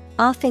use,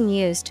 often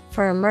used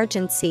for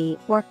emergency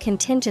or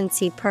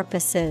contingency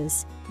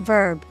purposes.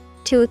 Verb,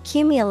 to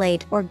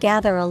accumulate or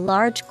gather a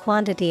large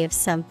quantity of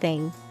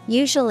something,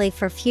 usually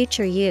for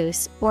future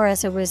use or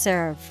as a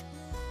reserve.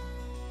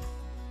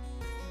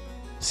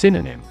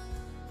 Synonym: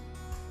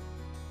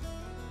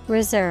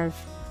 Reserve,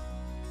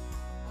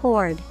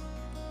 hoard,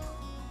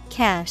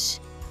 cache.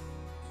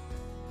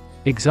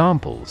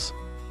 Examples: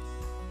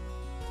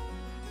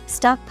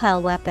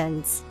 Stockpile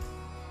weapons,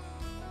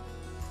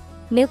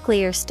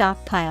 nuclear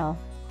stockpile.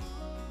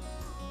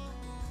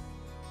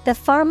 The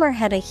farmer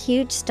had a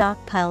huge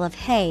stockpile of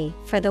hay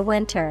for the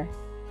winter.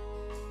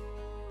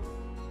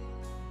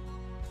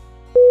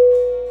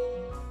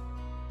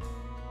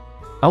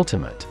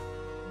 Ultimate.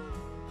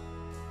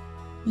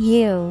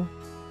 U-L-T-I-M-A-T-E.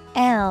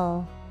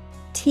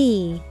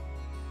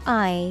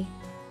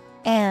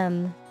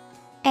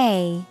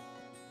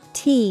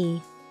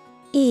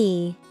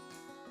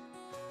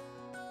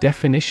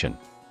 Definition: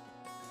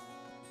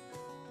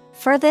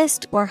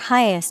 furthest or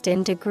highest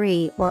in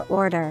degree or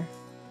order.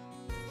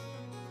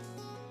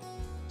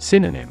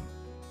 Synonym: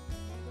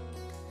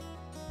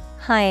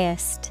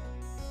 Highest,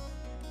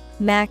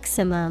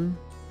 maximum,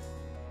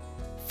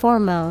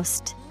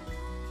 foremost.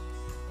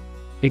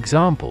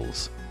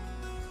 Examples: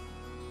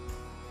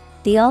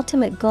 The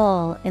ultimate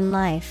goal in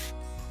life.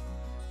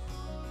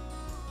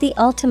 The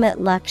ultimate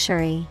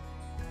luxury.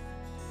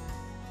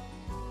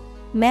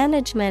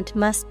 Management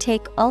must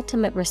take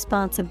ultimate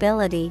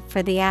responsibility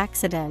for the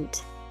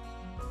accident.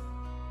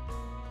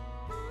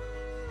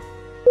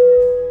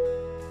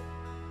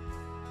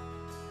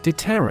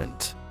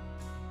 Deterrent.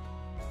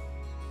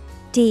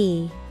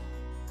 D-E-T-E-R-R-E-N-T.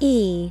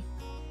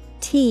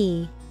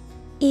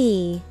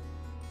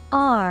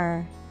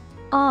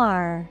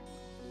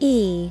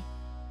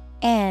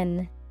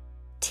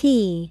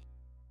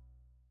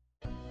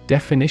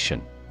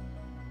 Definition: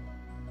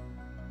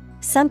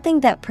 something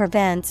that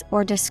prevents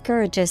or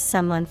discourages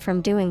someone from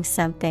doing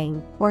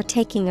something or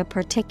taking a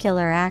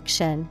particular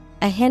action,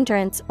 a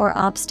hindrance or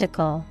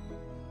obstacle.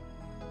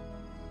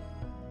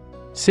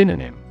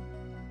 Synonym: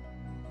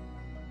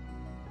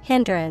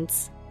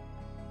 Hindrance,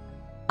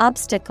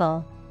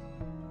 obstacle,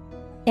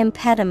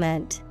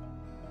 impediment.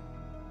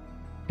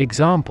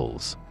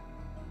 Examples: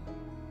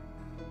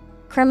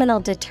 Criminal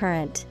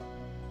deterrent,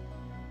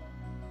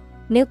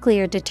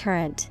 nuclear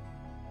deterrent.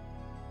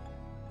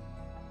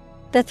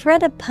 The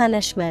threat of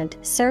punishment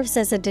serves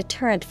as a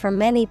deterrent for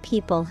many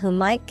people who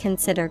might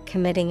consider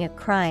committing a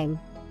crime.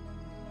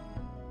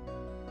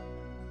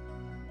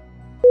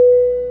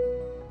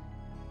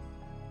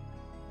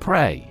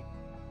 Pray.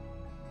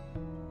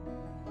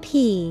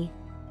 P-R-A-Y.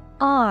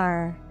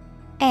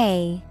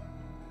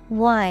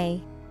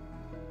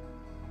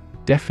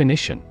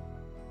 Definition: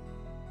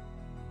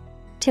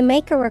 to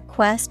make a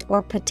request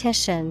or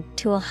petition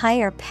to a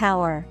higher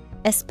power,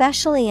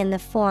 especially in the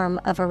form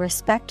of a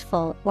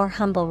respectful or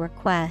humble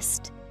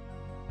request.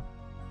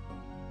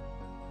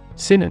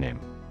 Synonym: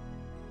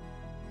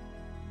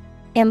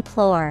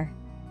 implore,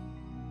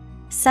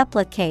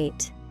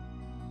 supplicate,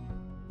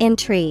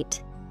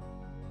 entreat.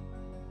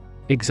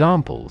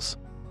 Examples: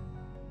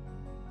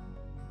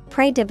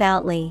 pray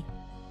devoutly,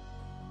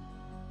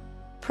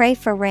 pray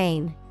for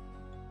rain.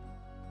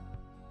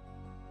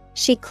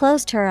 She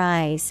closed her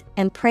eyes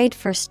and prayed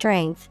for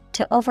strength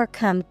to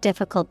overcome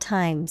difficult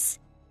times.